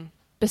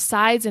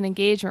 besides an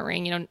engagement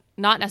ring,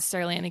 not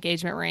necessarily an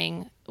engagement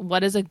ring,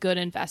 what is a good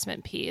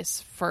investment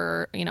piece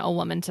for, a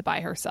woman to buy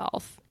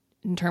herself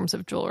in terms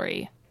of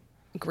jewelry?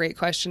 Great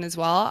question as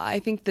well. I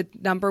think the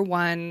number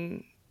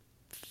one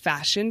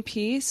fashion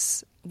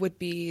piece would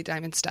be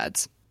diamond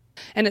studs.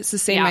 And it's the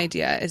same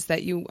idea, is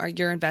that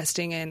you're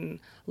investing in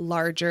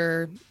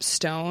larger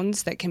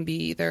stones that can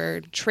be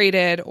either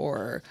traded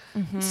or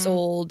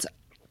sold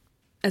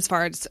as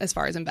far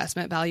as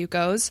investment value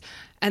goes.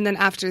 And then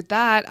after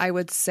that, I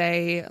would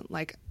say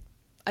like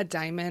a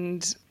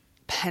diamond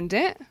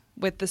pendant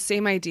with the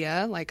same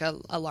idea, like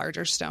a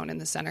larger stone in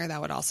the center.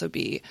 That would also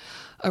be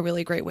a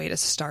really great way to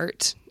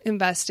start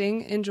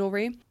investing in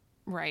jewelry.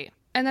 Right.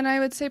 And then I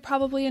would say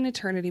probably an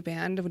eternity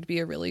band would be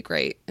a really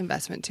great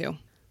investment too.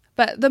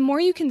 But the more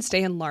you can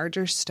stay in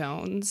larger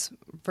stones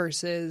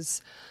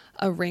versus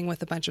a ring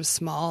with a bunch of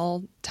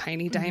small,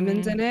 tiny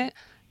diamonds in it,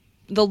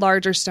 the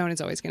larger stone is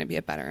always going to be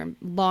a better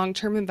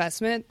long-term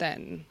investment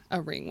than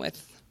a ring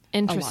with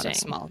a lot of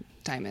small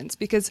diamonds.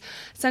 Because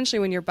essentially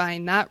when you're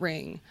buying that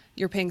ring,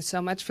 you're paying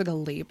so much for the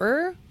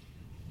labor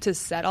to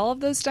set all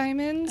of those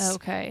diamonds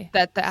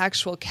that the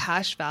actual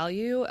cash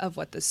value of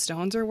what the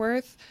stones are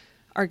worth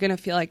are going to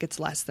feel like it's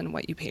less than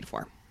what you paid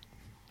for.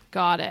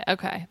 Got it.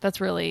 Okay.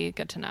 That's really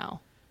good to know.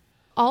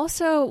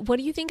 Also, what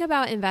do you think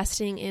about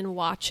investing in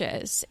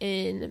watches,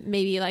 in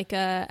maybe like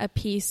a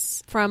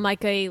piece from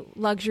like a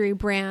luxury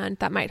brand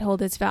that might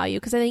hold its value?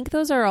 Because I think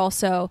those are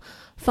also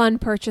fun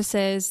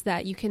purchases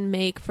that you can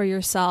make for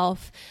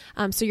yourself.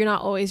 So you're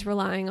not always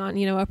relying on,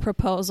 a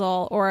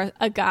proposal or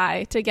a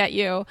guy to get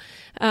you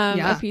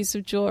a piece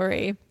of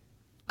jewelry.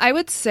 I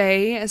would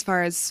say, as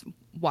far as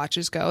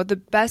watches go, the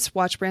best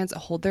watch brands that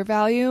hold their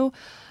value,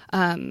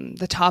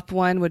 the top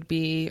one would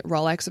be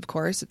Rolex, of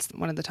course. It's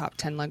one of the top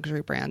 10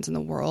 luxury brands in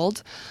the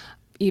world.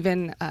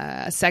 Even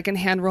a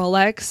secondhand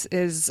Rolex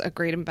is a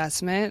great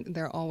investment.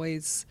 They're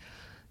always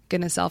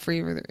going to sell for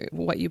you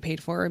what you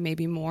paid for or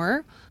maybe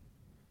more.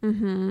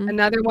 Mm-hmm.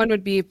 Another one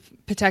would be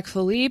Patek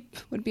Philippe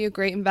would be a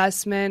great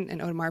investment, and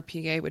Audemars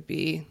Piguet would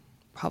be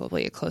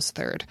probably a close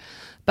third.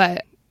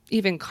 But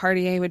even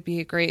Cartier would be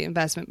a great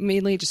investment,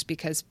 mainly just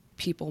because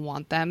people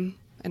want them.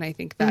 And I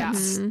think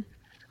that's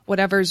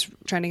whatever's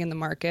trending in the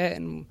market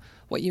and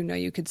what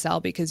you could sell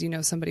because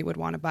somebody would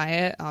want to buy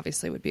it,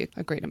 obviously would be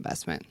a great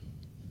investment.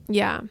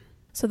 Yeah.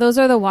 So those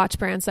are the watch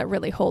brands that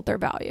really hold their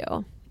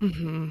value.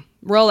 Mm-hmm.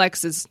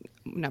 Rolex is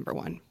number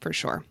one for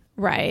sure.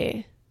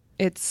 Right.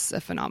 It's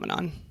a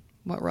phenomenon.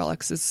 What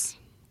Rolex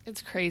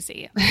it's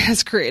crazy.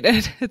 has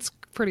created. It's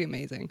pretty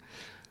amazing.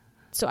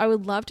 So I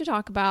would love to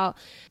talk about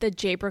the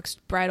J. Brooks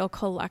bridal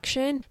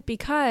collection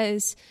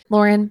because...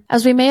 Lauren,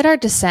 as we made our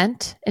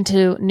descent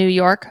into New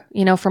York,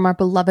 from our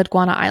beloved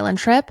Guana Island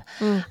trip,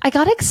 I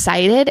got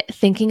excited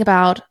thinking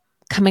about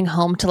coming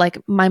home to like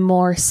my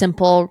more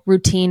simple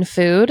routine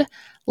food,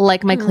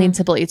 like my Clean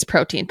Simple Eats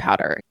protein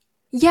powder.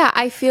 Yeah,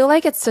 I feel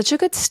like it's such a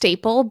good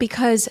staple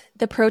because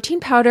the protein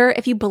powder,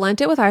 if you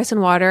blend it with ice and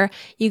water,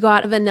 you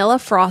got vanilla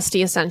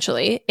frosty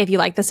essentially, if you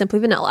like the Simply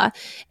Vanilla.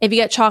 If you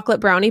get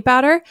chocolate brownie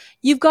batter,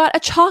 you've got a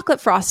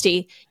chocolate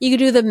frosty. You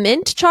could do the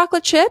mint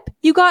chocolate chip,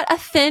 you got a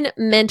thin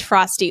mint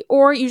frosty,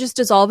 or you just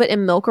dissolve it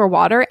in milk or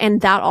water,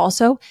 and that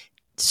also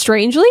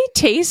strangely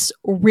tastes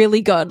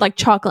really good, like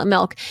chocolate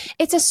milk.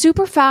 It's a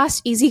super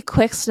fast, easy,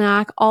 quick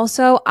snack.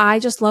 Also, I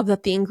just love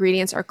that the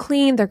ingredients are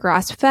clean. They're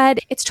grass-fed.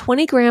 It's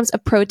 20 grams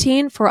of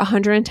protein for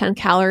 110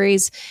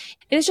 calories.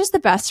 It is just the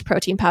best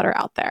protein powder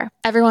out there.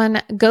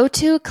 Everyone, go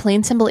to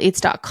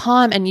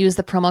cleansimpleeats.com and use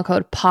the promo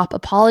code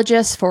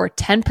POPApologists for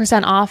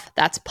 10% off.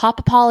 That's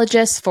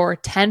POPApologists for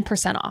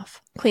 10%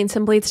 off.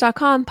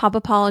 Cleansimpleeats.com, Pop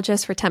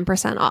Apologist for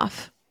 10%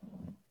 off.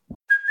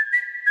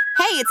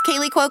 Hey, it's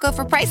Kaylee Cuoco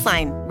for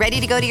Priceline.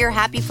 Ready to go to your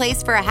happy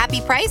place for a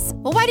happy price?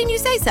 Well, why didn't you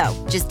say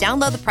so? Just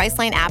download the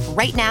Priceline app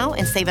right now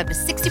and save up to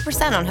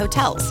 60% on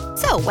hotels.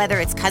 So whether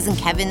it's Cousin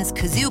Kevin's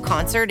Kazoo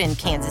Concert in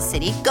Kansas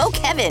City, go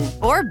Kevin,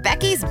 or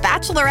Becky's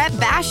Bachelorette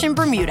Bash in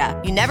Bermuda,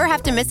 you never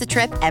have to miss a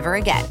trip ever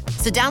again.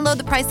 So download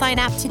the Priceline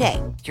app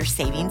today. Your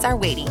savings are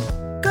waiting.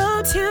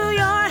 Go to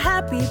your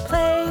happy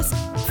place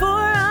for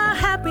a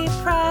happy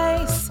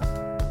price.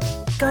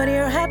 Go to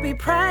your happy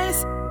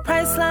price,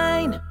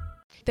 Priceline.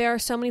 There are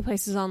so many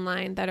places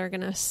online that are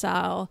going to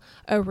sell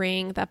a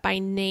ring that by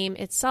name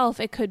itself,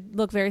 it could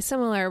look very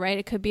similar, right?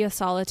 It could be a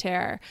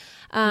solitaire,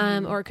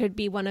 or it could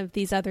be one of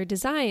these other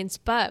designs.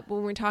 But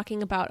when we're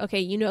talking about, okay,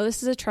 you know,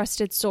 this is a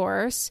trusted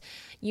source,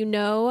 you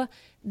know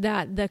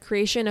that the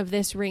creation of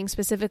this ring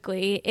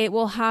specifically, it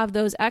will have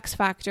those X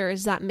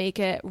factors that make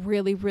it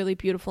really, really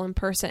beautiful in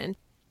person.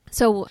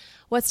 So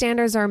what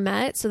standards are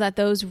met so that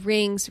those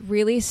rings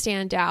really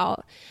stand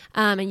out,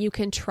 and you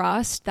can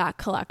trust that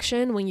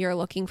collection when you're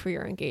looking for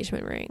your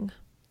engagement ring?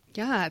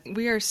 Yeah,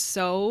 we are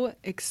so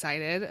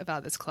excited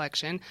about this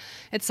collection.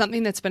 It's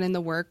something that's been in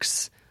the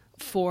works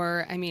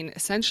for,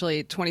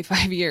 essentially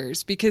 25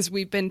 years, because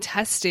we've been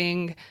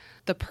testing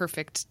the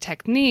perfect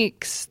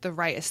techniques, the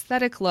right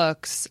aesthetic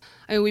looks.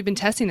 We've been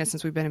testing this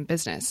since we've been in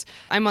business.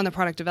 I'm on the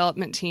product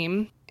development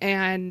team,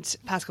 and the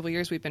past couple of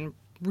years we've been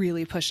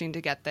really pushing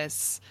to get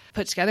this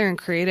put together and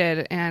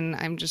created, and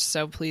I'm just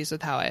so pleased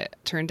with how it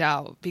turned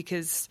out,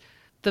 because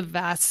the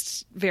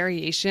vast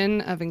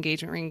variation of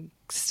engagement ring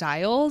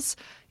styles,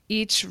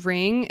 each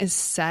ring is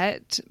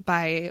set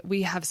by,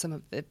 we have some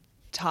of the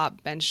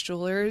top bench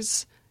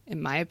jewelers,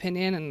 in my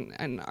opinion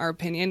and our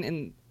opinion,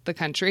 in the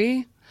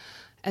country,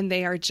 and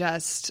they are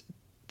just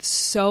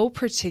so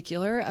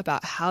particular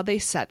about how they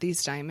set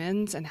these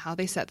diamonds and how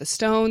they set the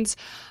stones,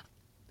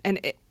 and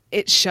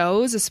it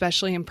shows,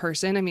 especially in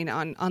person.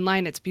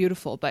 Online it's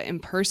beautiful, but in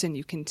person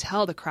you can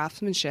tell the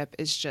craftsmanship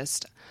is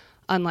just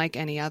unlike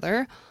any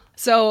other.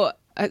 So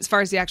as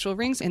far as the actual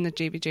rings in the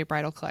JBJ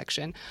Bridal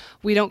Collection,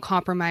 we don't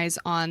compromise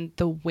on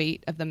the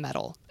weight of the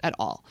metal at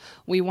all.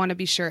 We want to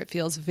be sure it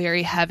feels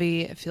very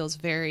heavy. It feels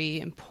very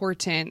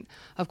important.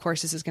 Of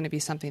course, this is going to be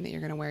something that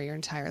you're going to wear your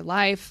entire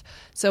life.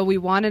 So we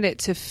wanted it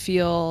to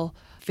feel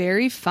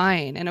very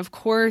fine. And of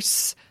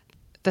course,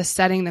 the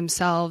setting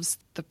themselves,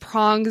 the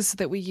prongs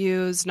that we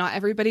use, not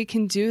everybody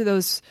can do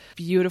those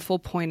beautiful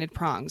pointed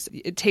prongs.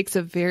 It takes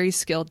a very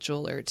skilled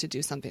jeweler to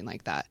do something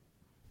like that.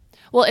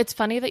 Well, it's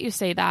funny that you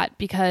say that,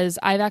 because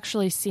I've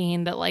actually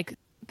seen that like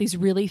these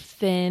really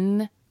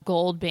thin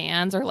gold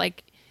bands, or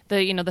like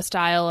the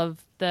style of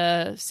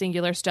the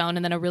singular stone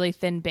and then a really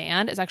thin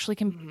band, is actually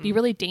can be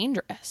really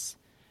dangerous.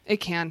 It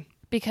can.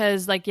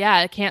 Because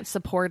it can't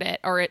support it,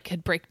 or it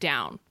could break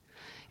down.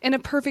 In a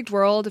perfect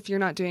world, if you're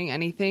not doing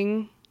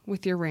anything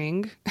with your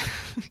ring,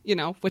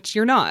 which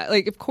you're not,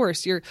 like, of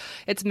course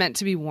it's meant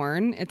to be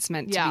worn. It's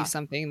meant to be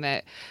something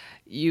that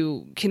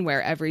you can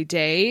wear every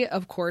day.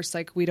 Of course,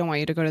 like, we don't want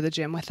you to go to the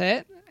gym with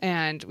it,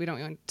 and we don't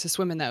want to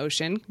swim in the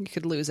ocean. You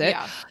could lose it.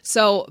 Yeah.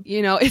 So,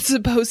 it's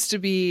supposed to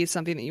be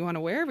something that you want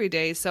to wear every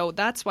day. So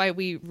that's why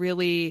we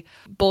really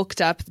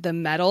bulked up the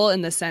metal,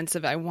 in the sense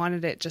of I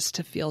wanted it just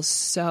to feel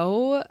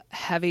so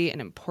heavy and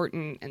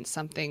important, and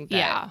something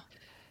that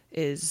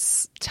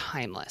is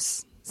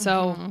timeless.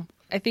 So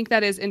I think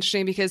that is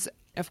interesting, because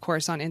of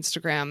course on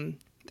Instagram,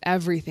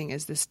 everything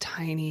is this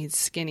tiny,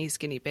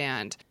 skinny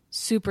band.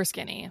 Super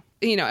skinny.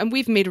 And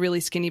we've made really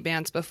skinny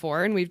bands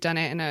before, and we've done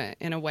it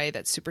in a way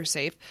that's super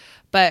safe.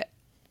 But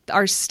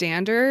our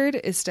standard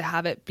is to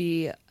have it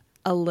be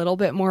a little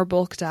bit more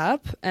bulked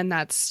up, and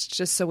that's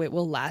just so it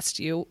will last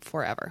you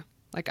forever.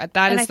 Like, that is the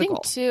goal. And I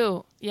think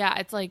too,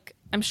 it's like,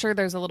 I'm sure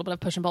there's a little bit of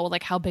push and pull with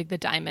like how big the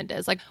diamond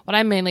is. Like, what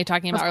I'm mainly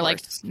talking about are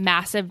like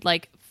massive,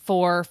 like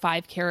 4 or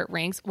 5 carat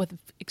rings with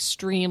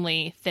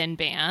extremely thin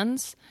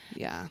bands.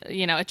 Yeah.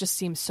 It just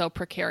seems so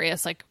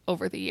precarious, like,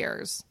 over the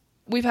years.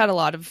 We've had a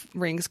lot of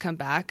rings come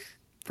back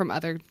from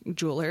other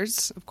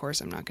jewelers. Of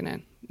course, I'm not going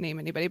to name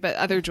anybody, but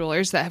other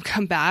jewelers that have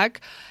come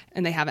back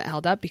and they haven't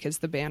held up because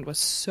the band was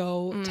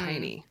so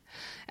tiny.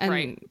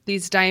 And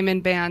these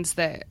diamond bands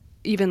that,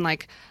 even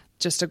like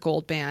just a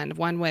gold band,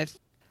 one with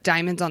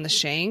diamonds on the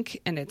shank,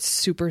 and it's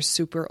super,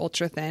 super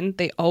ultra thin,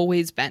 they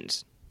always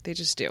bend. They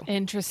just do.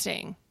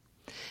 Interesting.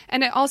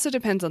 And it also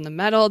depends on the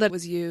metal that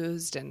was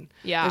used, and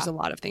there's a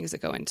lot of things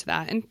that go into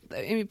that.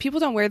 And people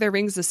don't wear their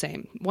rings the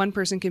same. One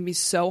person can be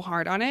so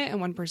hard on it,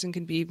 and one person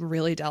can be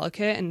really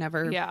delicate and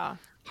never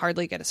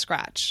hardly get a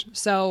scratch.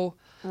 So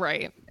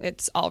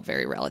it's all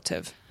very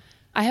relative.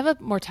 I have a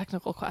more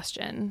technical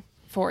question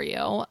for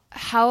you.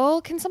 How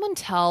can someone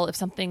tell if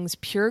something's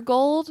pure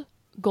gold,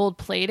 gold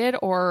plated,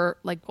 or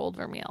like gold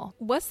vermeil?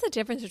 What's the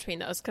difference between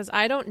those? Because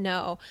I don't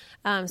know.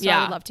 So I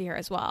would love to hear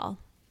as well.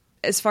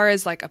 as far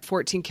as like a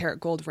 14 karat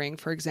gold ring,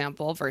 for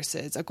example,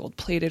 versus a gold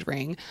plated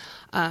ring,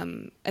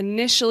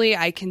 initially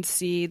I can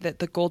see that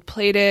the gold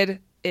plated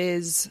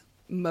is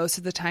most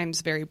of the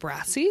times very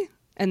brassy.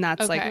 And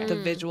that's like the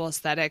visual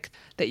aesthetic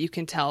that you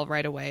can tell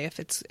right away if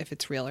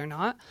it's real or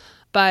not.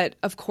 But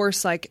of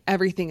course, like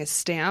everything is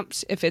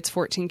stamped. If it's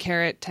 14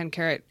 karat, 10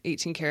 karat,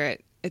 18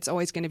 karat, it's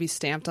always going to be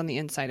stamped on the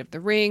inside of the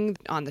ring,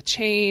 on the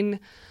chain,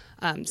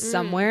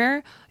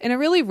 somewhere. In a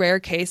really rare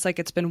case, like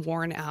it's been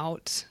worn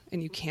out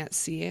and you can't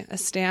see a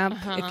stamp.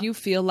 If you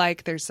feel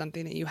like there's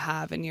something that you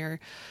have in your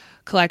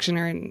collection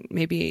or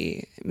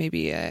maybe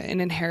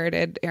an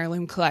inherited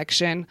heirloom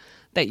collection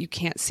that you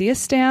can't see a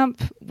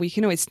stamp, we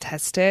can always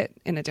test it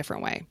in a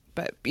different way.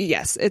 But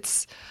yes,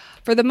 it's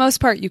for the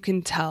most part you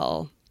can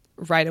tell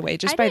right away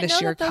just by the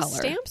sheer color. Those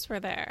stamps were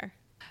there.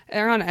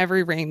 They're on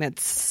every ring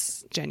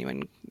that's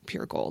genuine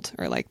pure gold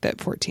or like the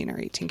 14 or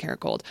 18 karat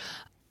gold.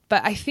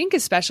 But I think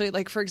especially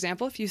like, for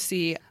example, if you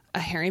see a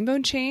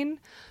herringbone chain,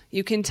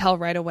 you can tell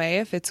right away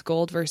if it's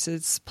gold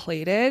versus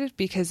plated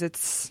because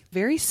it's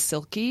very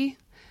silky,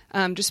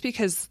 just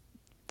because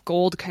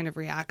gold kind of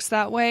reacts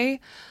that way.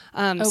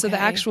 So the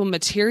actual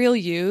material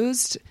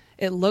used,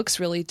 it looks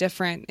really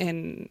different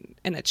in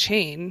a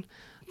chain,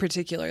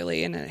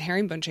 particularly in a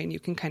herringbone chain. You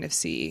can kind of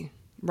see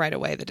right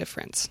away the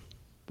difference.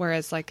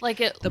 Whereas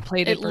the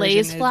plated version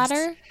lays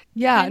flatter.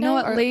 Yeah, no,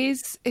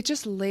 it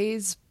just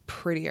lays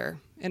prettier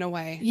in a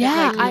way.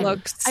 Yeah, it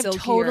looks silkier.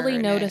 I've totally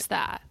noticed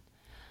that.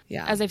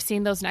 Yeah, as I've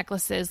seen those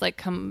necklaces like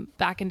come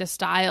back into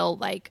style,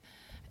 like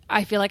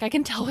I feel like I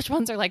can tell which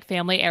ones are like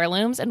family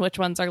heirlooms and which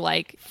ones are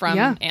like from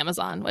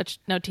Amazon, which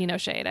no tea, no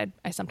shade.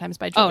 I sometimes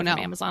buy jewelry from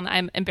Amazon.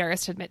 I'm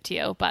embarrassed to admit to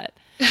you, but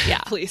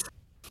yeah. Please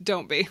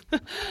don't be.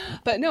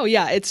 But no,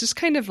 yeah, it's just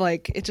kind of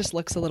like, it just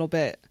looks a little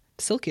bit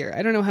silkier.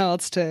 I don't know how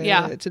else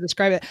to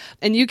describe it.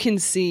 And you can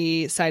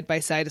see side by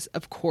side,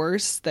 of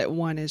course, that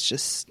one is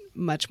just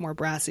much more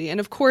brassy. And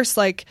of course,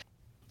 like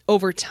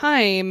over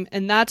time,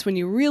 and that's when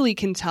you really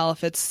can tell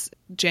if it's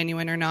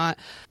genuine or not,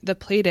 the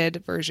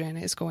plated version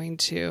is going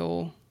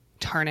to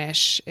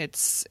tarnish.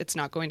 It's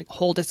not going to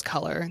hold its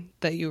color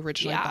that you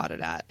originally bought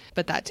it at.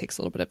 But that takes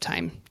a little bit of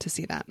time to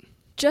see that.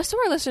 Just so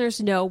our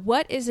listeners know,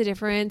 what is the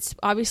difference?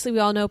 Obviously, we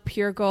all know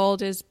pure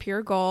gold is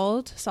pure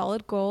gold,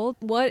 solid gold.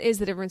 What is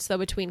the difference, though,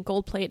 between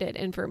gold-plated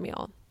and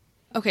vermeil?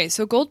 Okay,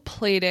 so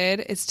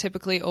gold-plated is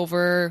typically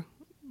over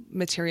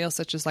materials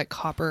such as like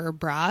copper or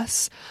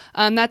brass.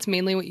 That's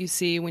mainly what you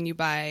see when you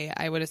buy,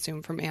 I would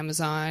assume, from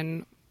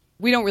Amazon.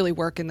 We don't really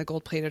work in the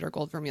gold-plated or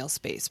gold vermeil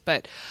space,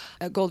 but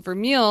a gold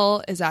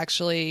vermeil is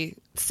actually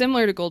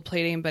similar to gold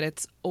plating, but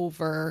it's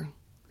over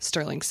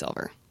sterling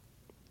silver.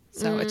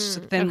 So it's just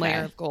a thin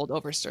layer of gold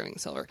over sterling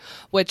silver,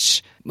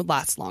 which would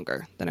last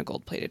longer than a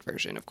gold-plated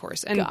version, of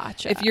course. And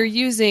if you're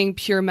using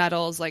pure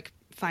metals, like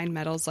fine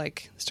metals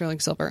like sterling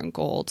silver and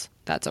gold,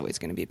 that's always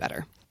going to be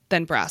better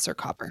than brass or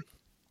copper.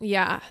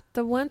 Yeah.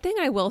 The one thing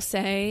I will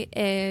say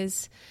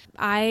is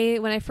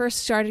when I first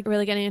started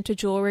really getting into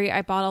jewelry,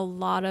 I bought a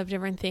lot of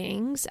different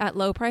things at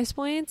low price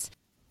points.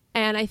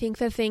 And I think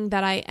the thing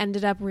that I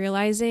ended up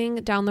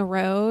realizing down the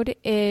road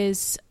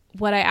is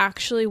what I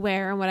actually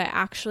wear and what I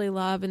actually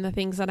love and the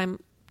things that I'm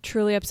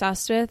truly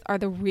obsessed with are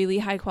the really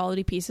high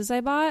quality pieces I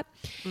bought.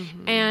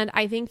 Mm-hmm. And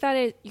I think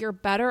that you're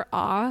better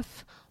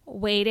off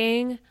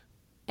waiting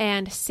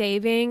and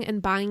saving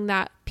and buying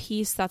that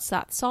piece that's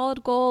that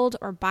solid gold,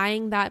 or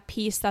buying that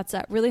piece that's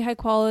that really high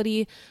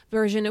quality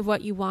version of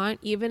what you want,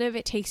 even if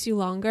it takes you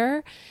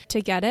longer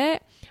to get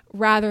it,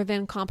 rather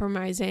than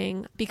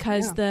compromising,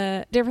 because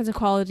the difference in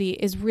quality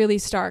is really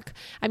stark.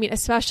 I mean,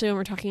 especially when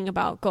we're talking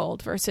about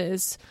gold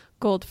versus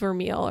gold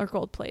vermeil or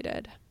gold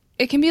plated.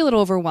 It can be a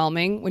little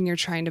overwhelming when you're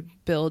trying to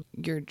build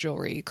your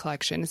jewelry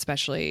collection,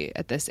 especially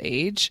at this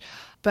age.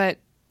 But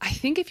I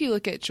think if you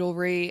look at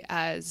jewelry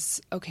as,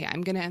 okay,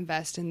 I'm going to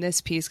invest in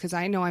this piece because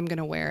I know I'm going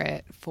to wear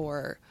it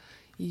for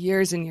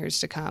years and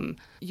years to come.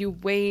 You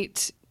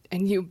wait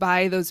and you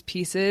buy those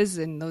pieces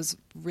and those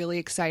really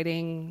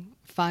exciting,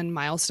 fun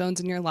milestones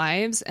in your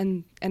lives,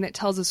 and it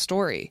tells a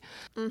story.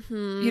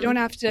 Mm-hmm. You don't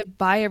have to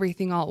buy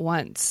everything all at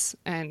once.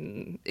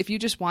 And if you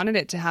just wanted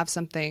it to have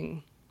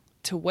something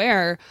to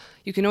wear,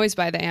 you can always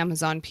buy the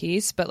Amazon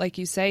piece. But like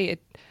you say,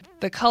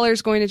 the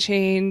color's going to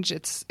change.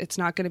 It's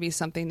not going to be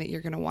something that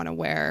you're going to want to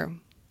wear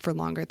for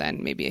longer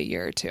than maybe a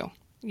year or two.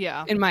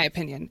 Yeah. In my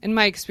opinion, in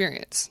my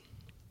experience.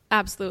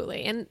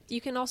 Absolutely. And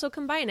you can also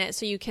combine it.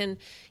 So you can,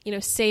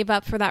 save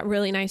up for that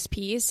really nice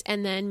piece.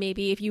 And then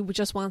maybe if you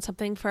just want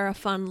something for a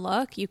fun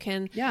look, you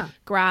can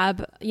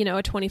grab, a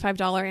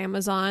 $25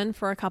 Amazon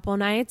for a couple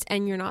nights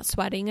and you're not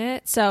sweating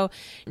it. So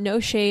no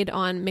shade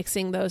on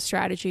mixing those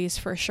strategies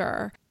for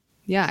sure.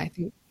 Yeah, I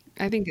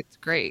think it's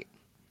great.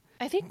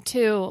 I think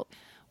too,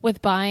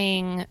 with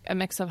buying a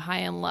mix of high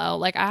and low,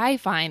 like I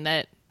find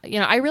that,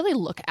 I really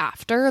look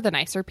after the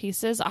nicer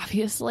pieces,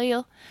 obviously.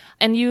 And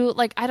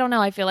I don't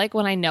know, I feel like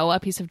when I know a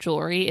piece of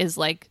jewelry is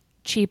like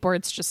cheap or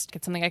it's just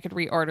it's something I could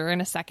reorder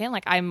in a second.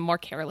 Like I'm more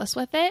careless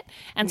with it.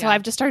 And so Yeah.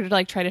 I've just started to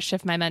like try to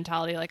shift my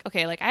mentality. Like,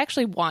 okay, like I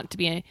actually want to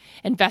be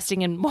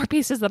investing in more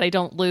pieces that I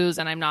don't lose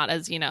and I'm not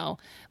as,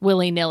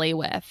 willy nilly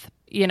with,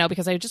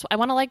 because I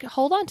want to like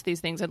hold on to these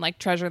things and like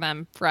treasure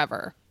them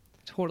forever.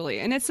 Totally.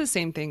 And it's the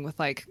same thing with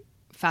like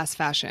fast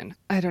fashion.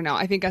 I don't know.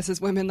 I think us as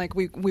women, like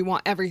we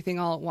want everything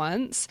all at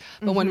once.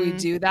 But when we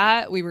do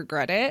that, we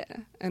regret it.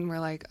 And we're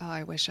like, oh,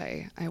 I wish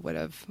I would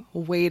have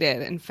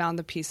waited and found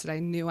the piece that I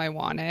knew I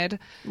wanted.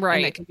 Right.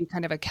 And it could be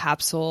kind of a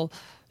capsule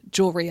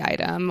jewelry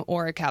item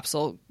or a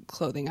capsule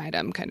clothing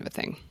item kind of a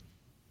thing.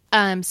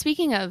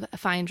 Speaking of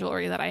fine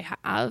jewelry that I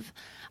have,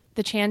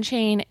 the Chan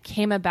chain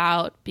came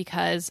about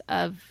because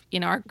of,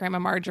 our grandma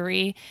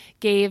Marjorie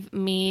gave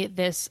me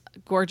this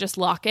gorgeous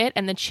locket,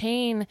 and the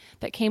chain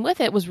that came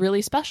with it was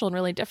really special and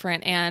really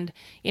different. And,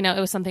 it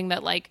was something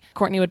that like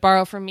Courtney would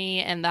borrow from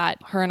me and that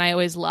her and I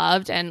always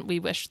loved. And we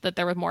wished that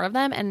there were more of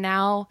them. And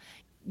now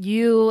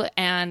you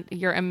and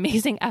your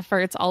amazing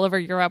efforts all over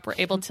Europe were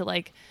able to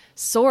like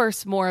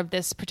source more of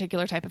this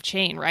particular type of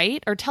chain,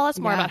 right? Or tell us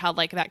more about how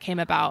like that came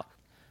about.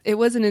 It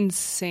was an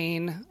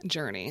insane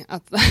journey.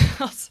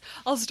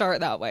 I'll start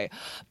that way.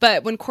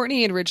 But when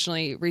Courtney had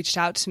originally reached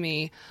out to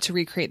me to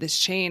recreate this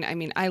chain, I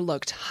mean, I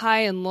looked high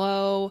and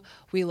low.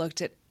 We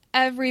looked at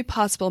every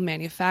possible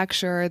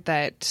manufacturer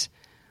that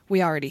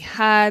we already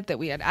had, that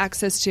we had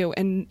access to.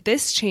 And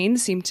this chain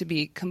seemed to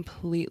be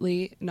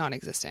completely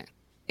non-existent.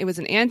 It was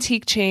an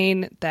antique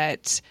chain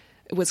that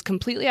was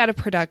completely out of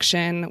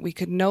production. We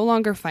could no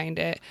longer find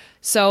it.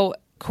 So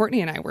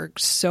Courtney and I were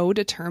so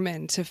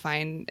determined to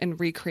find and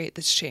recreate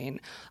this chain,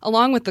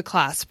 along with the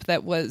clasp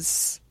that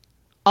was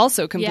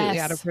also completely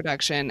out of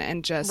production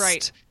and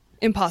just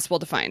impossible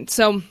to find.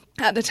 So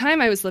at the time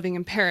I was living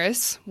in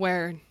Paris,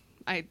 where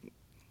I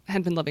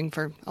had been living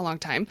for a long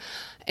time.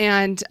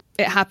 And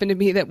it happened to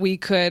be that we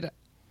could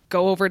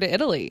go over to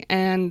Italy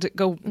and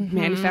go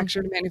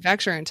manufacturer to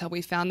manufacturer until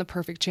we found the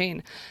perfect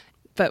chain.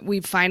 But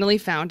we finally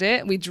found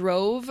it. We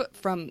drove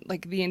from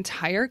like the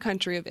entire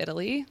country of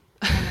Italy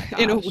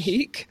in a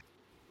week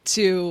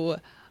to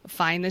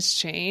find this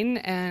chain,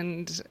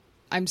 and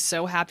I'm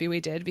so happy we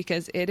did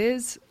because it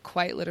is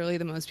quite literally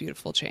the most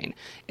beautiful chain.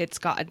 It's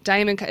got a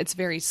diamond cut. It's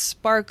very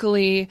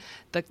sparkly.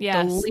 The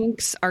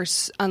links are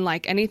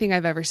unlike anything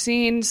I've ever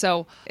seen.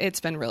 So it's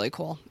been really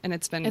cool, and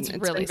it's been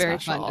very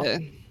special.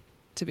 fun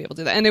to be able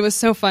to do that. And it was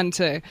so fun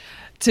to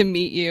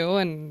meet you,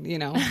 and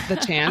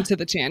the Chan to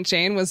the Chan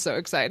chain was so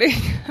exciting.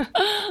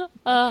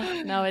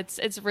 No,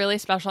 it's really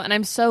special, and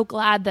I'm so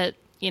glad that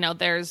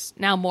there's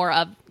now more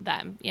of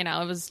them.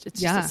 It's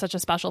just such a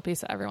special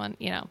piece that everyone,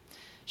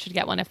 should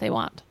get one if they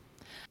want.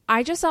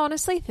 I just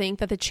honestly think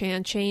that the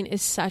Chan chain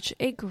is such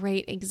a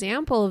great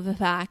example of the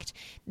fact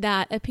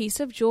that a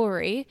piece of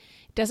jewelry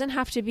doesn't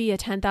have to be a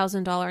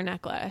 $10,000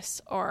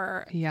 necklace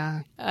or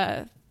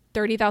a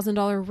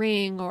 $30,000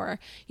 ring or,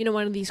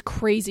 one of these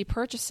crazy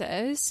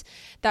purchases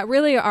that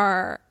really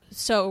are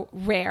so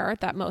rare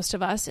that most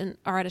of us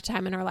are at a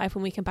time in our life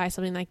when we can buy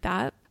something like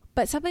that.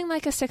 But something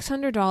like a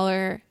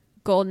 $600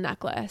 gold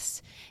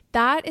necklace,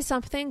 that is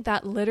something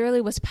that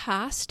literally was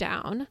passed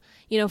down,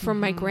 from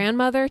my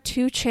grandmother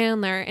to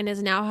Chandler and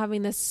is now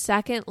having this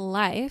second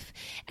life.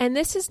 And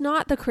this is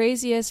not the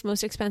craziest,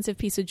 most expensive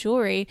piece of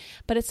jewelry,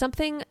 but it's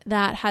something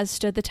that has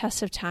stood the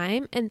test of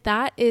time. And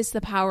that is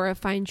the power of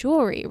fine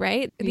jewelry,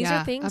 right? These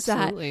are things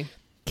that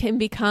can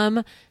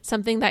become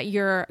something that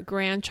your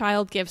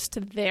grandchild gives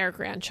to their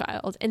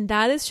grandchild. And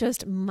that is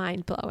just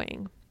mind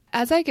blowing.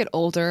 As I get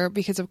older,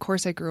 because of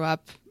course I grew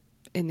up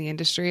in the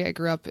industry, I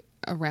grew up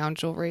around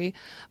jewelry,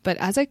 but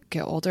as I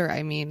get older,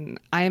 I mean,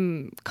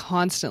 I'm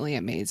constantly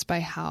amazed by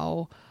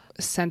how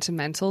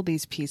sentimental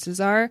these pieces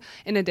are.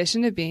 In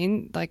addition to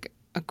being like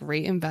a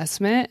great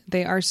investment,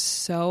 they are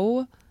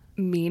so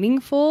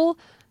meaningful.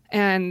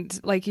 And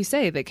like you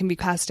say, they can be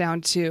passed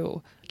down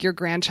to your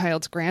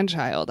grandchild's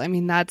grandchild. I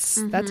mean, that's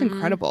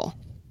incredible.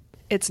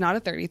 It's not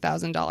a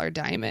 $30,000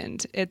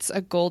 diamond. It's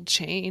a gold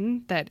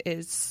chain that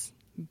is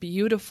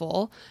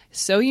beautiful,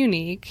 so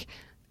unique,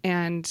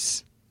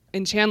 and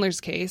in Chandler's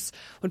case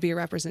would be a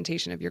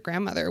representation of your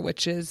grandmother,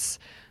 which is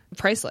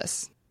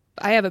priceless.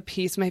 I have a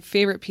piece, my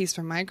favorite piece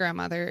from my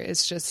grandmother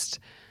is just,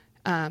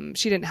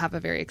 she didn't have a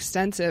very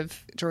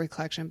extensive jewelry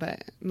collection,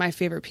 but my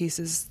favorite piece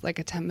is like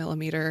a 10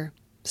 millimeter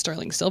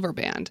sterling silver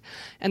band.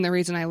 And the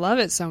reason I love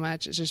it so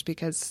much is just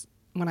because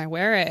when I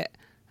wear it,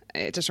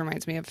 it just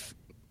reminds me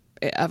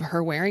of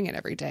her wearing it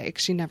every day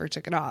because she never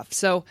took it off.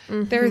 So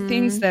there are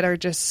things that are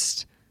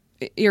just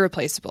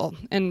irreplaceable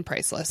and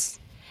priceless.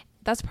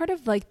 That's part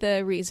of like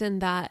the reason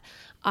that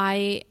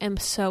I am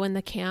so in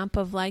the camp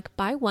of like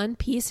buy one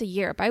piece a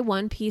year, buy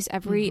one piece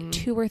every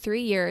 2 or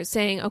 3 years,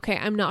 saying, okay,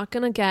 I'm not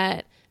going to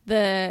get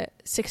the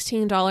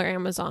 $16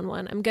 Amazon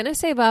one. I'm going to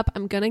save up.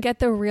 I'm going to get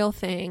the real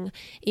thing,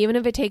 even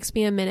if it takes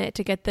me a minute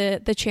to get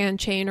the Chan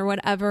chain or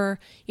whatever,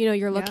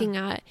 you're looking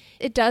at.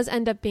 It does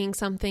end up being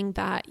something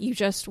that you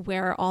just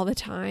wear all the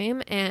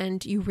time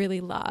and you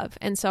really love.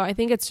 And so I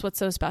think it's what's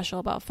so special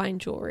about fine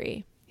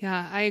jewelry.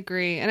 Yeah, I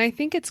agree. And I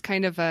think it's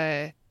kind of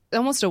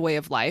almost a way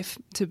of life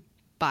to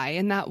buy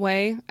in that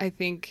way. I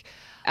think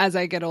as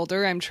I get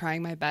older, I'm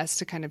trying my best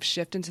to kind of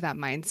shift into that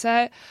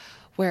mindset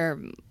where,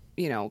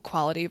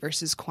 quality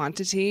versus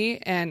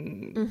quantity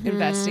and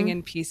investing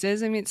in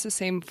pieces. I mean, it's the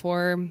same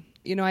for,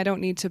 I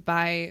don't need to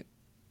buy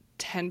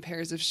 10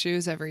 pairs of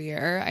shoes every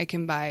year. I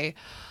can buy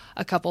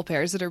a couple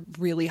pairs that are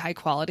really high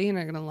quality and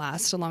are going to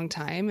last a long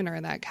time and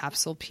are that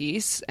capsule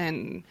piece.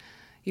 And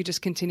you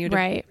just continue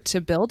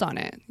to build on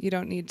it. You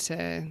don't need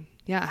to,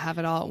 have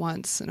it all at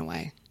once in a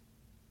way.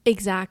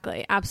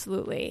 Exactly.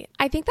 Absolutely.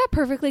 I think that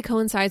perfectly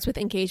coincides with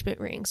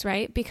engagement rings,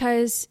 right?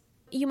 Because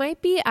you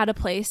might be at a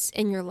place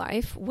in your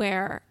life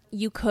where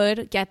you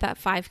could get that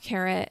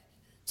 5-carat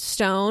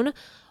stone,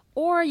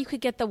 or you could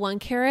get the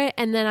 1-carat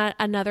and then at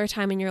another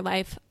time in your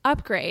life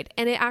upgrade.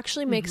 And it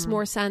actually makes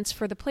more sense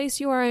for the place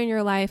you are in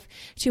your life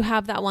to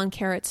have that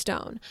 1-carat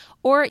stone.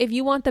 Or if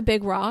you want the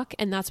big rock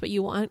and that's what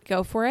you want,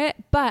 go for it.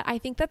 But I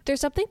think that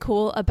there's something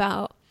cool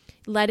about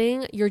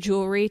letting your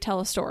jewelry tell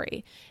a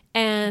story.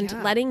 And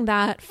letting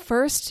that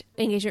first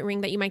engagement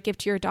ring that you might give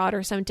to your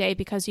daughter someday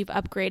because you've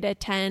upgraded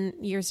 10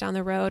 years down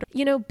the road,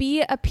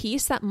 be a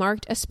piece that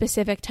marked a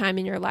specific time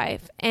in your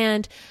life.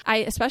 And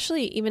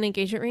especially even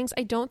engagement rings,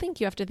 I don't think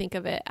you have to think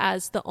of it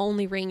as the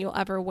only ring you'll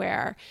ever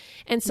wear.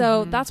 And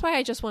so that's why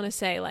I just want to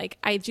say,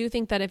 I do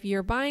think that if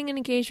you're buying an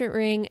engagement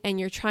ring and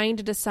you're trying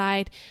to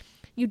decide,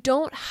 you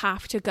don't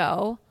have to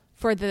go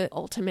for the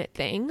ultimate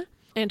thing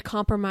and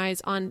compromise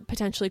on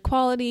potentially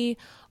quality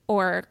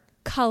or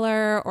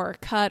color or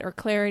cut or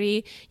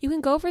clarity. You can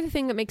go for the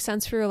thing that makes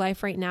sense for your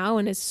life right now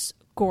and is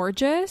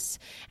gorgeous,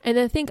 and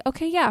then think,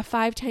 okay,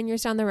 5-10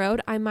 years down the road,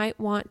 I might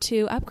want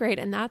to upgrade.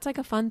 And that's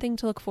a fun thing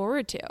to look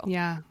forward to.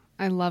 Yeah,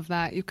 I love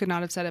that. You could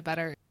not have said it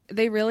better.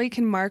 They really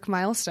can mark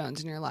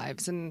milestones in your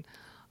lives. And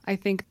I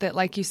think that,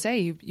 like you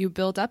say, you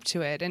build up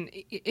to it. And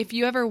if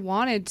you ever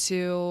wanted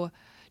to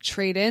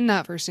trade in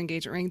that first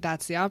engagement ring,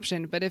 that's the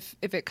option. But if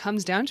it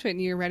comes down to it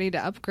and you're ready to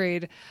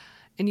upgrade,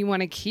 and you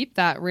want to keep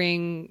that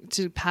ring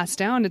to pass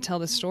down to tell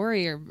the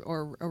story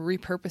or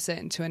repurpose it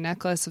into a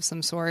necklace of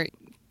some sort,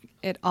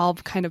 it all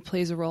kind of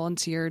plays a role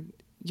into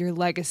your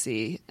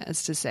legacy,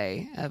 as to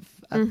say,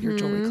 of your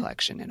jewelry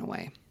collection in a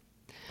way.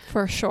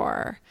 For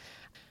sure.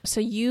 So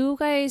you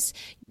guys,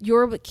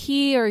 your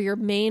key or your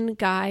main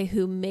guy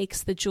who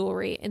makes the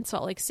jewelry in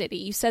Salt Lake City,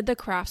 you said the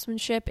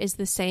craftsmanship is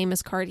the same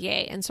as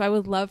Cartier. And so I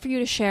would love for you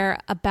to share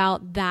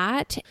about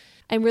that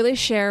and really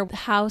share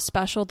how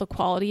special the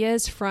quality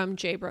is from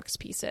J. Brooks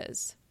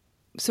pieces.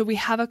 So we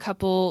have a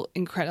couple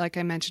like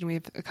I mentioned, we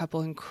have a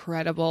couple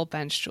incredible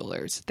bench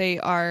jewelers. They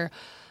are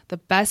the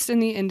best in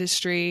the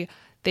industry.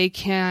 They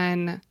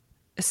can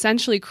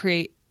essentially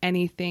create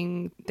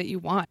anything that you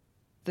want.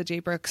 The J.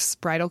 Brooks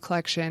bridal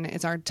collection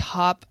is our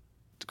top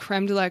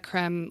creme de la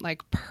creme,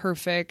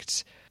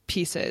 perfect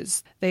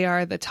pieces. They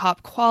are the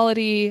top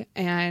quality,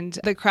 and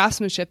the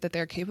craftsmanship that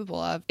they're capable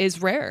of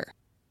is rare.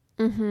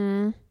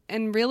 Mm-hmm.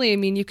 And really, I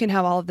mean, you can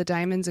have all of the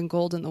diamonds and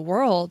gold in the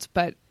world,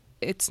 but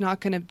it's not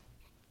going to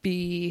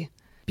be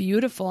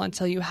beautiful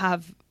until you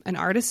have an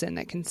artisan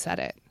that can set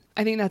it.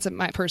 I think that's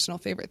my personal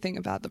favorite thing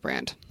about the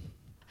brand.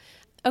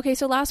 Okay,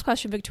 so last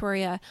question,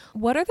 Victoria.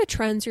 What are the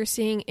trends you're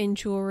seeing in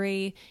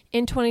jewelry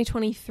in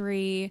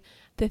 2023,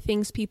 the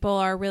things people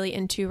are really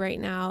into right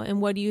now,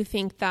 and what do you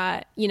think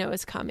that,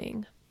 is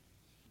coming?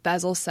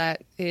 Bezel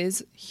set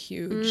is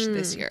huge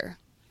this year,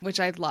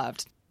 which I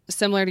loved.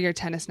 Similar to your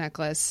tennis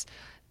necklace,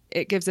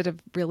 it gives it a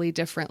really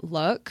different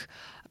look,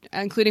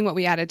 including what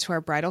we added to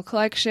our bridal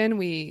collection.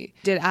 We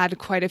did add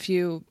quite a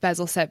few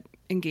bezel set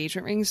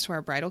engagement rings to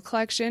our bridal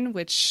collection,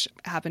 which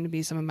happen to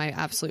be some of my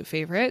absolute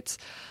favorites.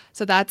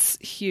 So that's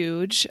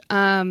huge.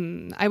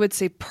 I would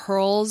say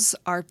pearls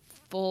are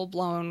full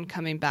blown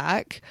coming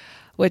back,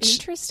 which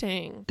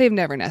interesting. They've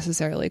never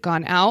necessarily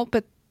gone out,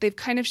 but they've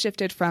kind of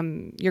shifted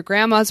from your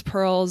grandma's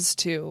pearls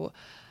to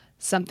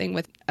something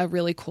with a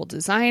really cool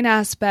design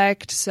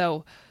aspect.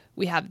 So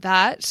we have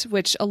that,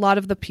 which a lot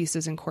of the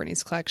pieces in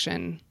Courtney's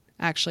collection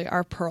actually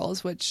are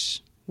pearls,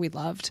 which we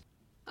loved.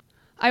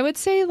 I would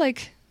say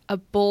a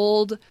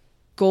bold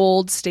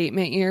gold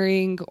statement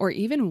earring, or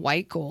even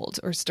white gold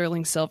or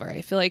sterling silver.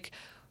 I feel like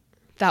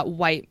that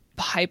white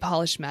high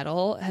polished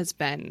metal has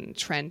been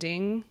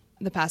trending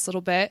the past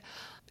little bit,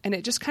 and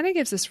it just kind of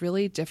gives this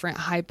really different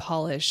high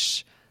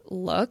polish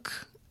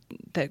look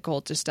that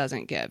gold just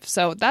doesn't give.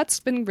 So that's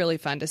been really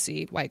fun to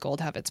see white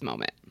gold have its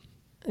moment.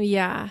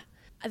 Yeah.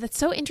 That's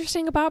so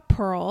interesting about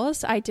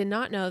pearls. I did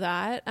not know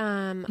that.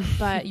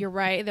 But you're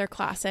right. They're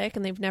classic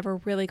and they've never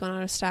really gone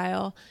out of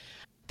style.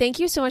 Thank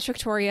you so much,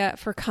 Victoria,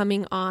 for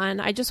coming on.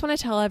 I just want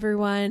to tell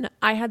everyone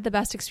I had the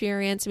best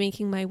experience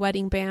making my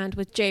wedding band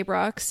with J.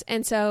 Brooks.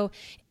 And so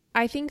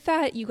I think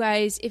that you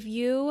guys, if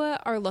you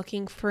are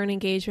looking for an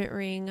engagement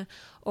ring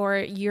or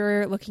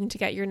you're looking to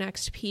get your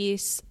next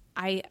piece,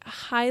 I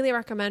highly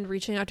recommend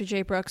reaching out to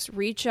J. Brooks.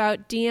 Reach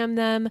out, DM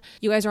them.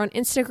 You guys are on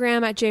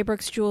Instagram at J.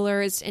 Brooks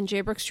Jewelers and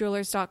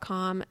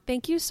jbrooksjewelers.com.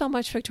 Thank you so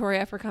much,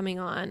 Victoria, for coming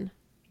on.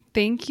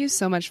 Thank you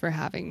so much for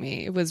having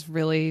me. It was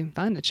really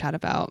fun to chat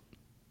about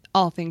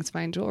all things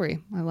fine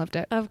jewelry. I loved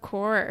it. Of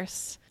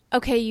course.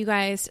 Okay, you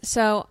guys.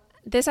 So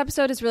This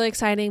episode is really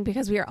exciting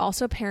because we are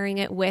also pairing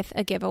it with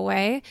a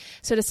giveaway.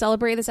 So to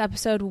celebrate this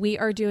episode, we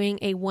are doing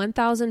a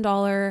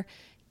 $1,000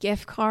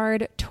 gift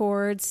card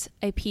towards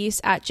a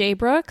piece at J.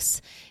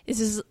 Brooks. This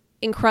is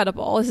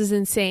incredible. This is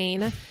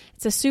insane.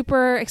 It's a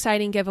super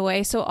exciting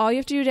giveaway. So all you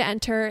have to do to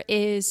enter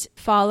is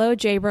follow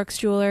J. Brooks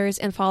Jewelers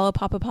and follow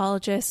Pop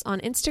Apologists on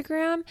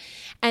Instagram.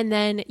 And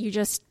then you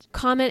just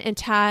comment and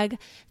tag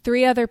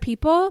 3 other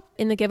people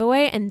in the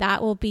giveaway, and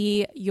that will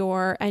be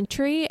your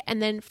entry.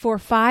 And then for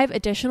 5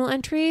 additional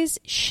entries,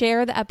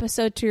 share the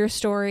episode to your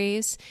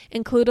stories,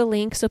 include a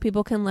link so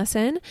people can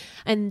listen,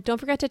 and don't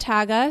forget to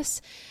tag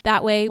us.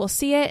 That way we'll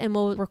see it and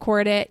we'll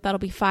record it. That'll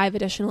be 5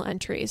 additional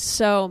entries.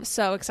 So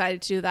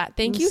excited to do that.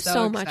 Thank you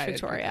so much,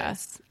 Victoria.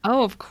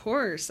 Oh, of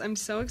course. I'm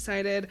so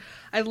excited.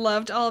 I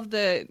loved all of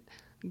the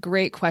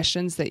great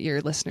questions that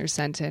your listeners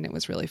sent in. It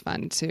was really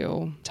fun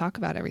to talk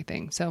about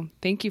everything. So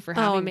thank you for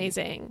having me.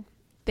 Amazing.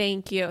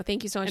 Thank you.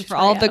 Thank you so much. And for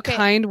all the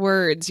kind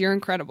words. You're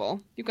incredible.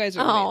 You guys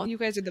are you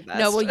guys are the best.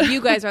 No, well, you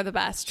guys are the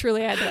best.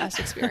 Truly, I had the best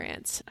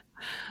experience.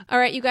 All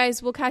right, you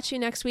guys, we'll catch you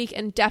next week,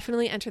 and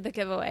definitely enter the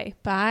giveaway.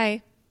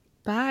 Bye.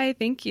 Bye.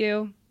 Thank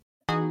you.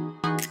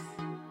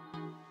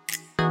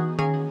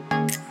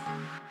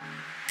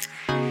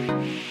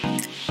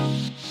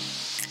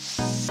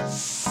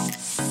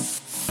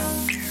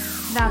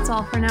 That's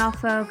all for now,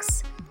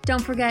 folks.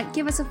 Don't forget,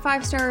 give us a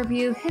 5-star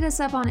review, hit us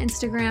up on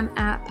Instagram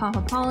at Pop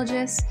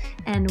Apologists,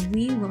 and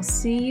we will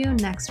see you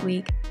next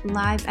week,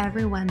 live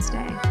every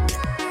Wednesday.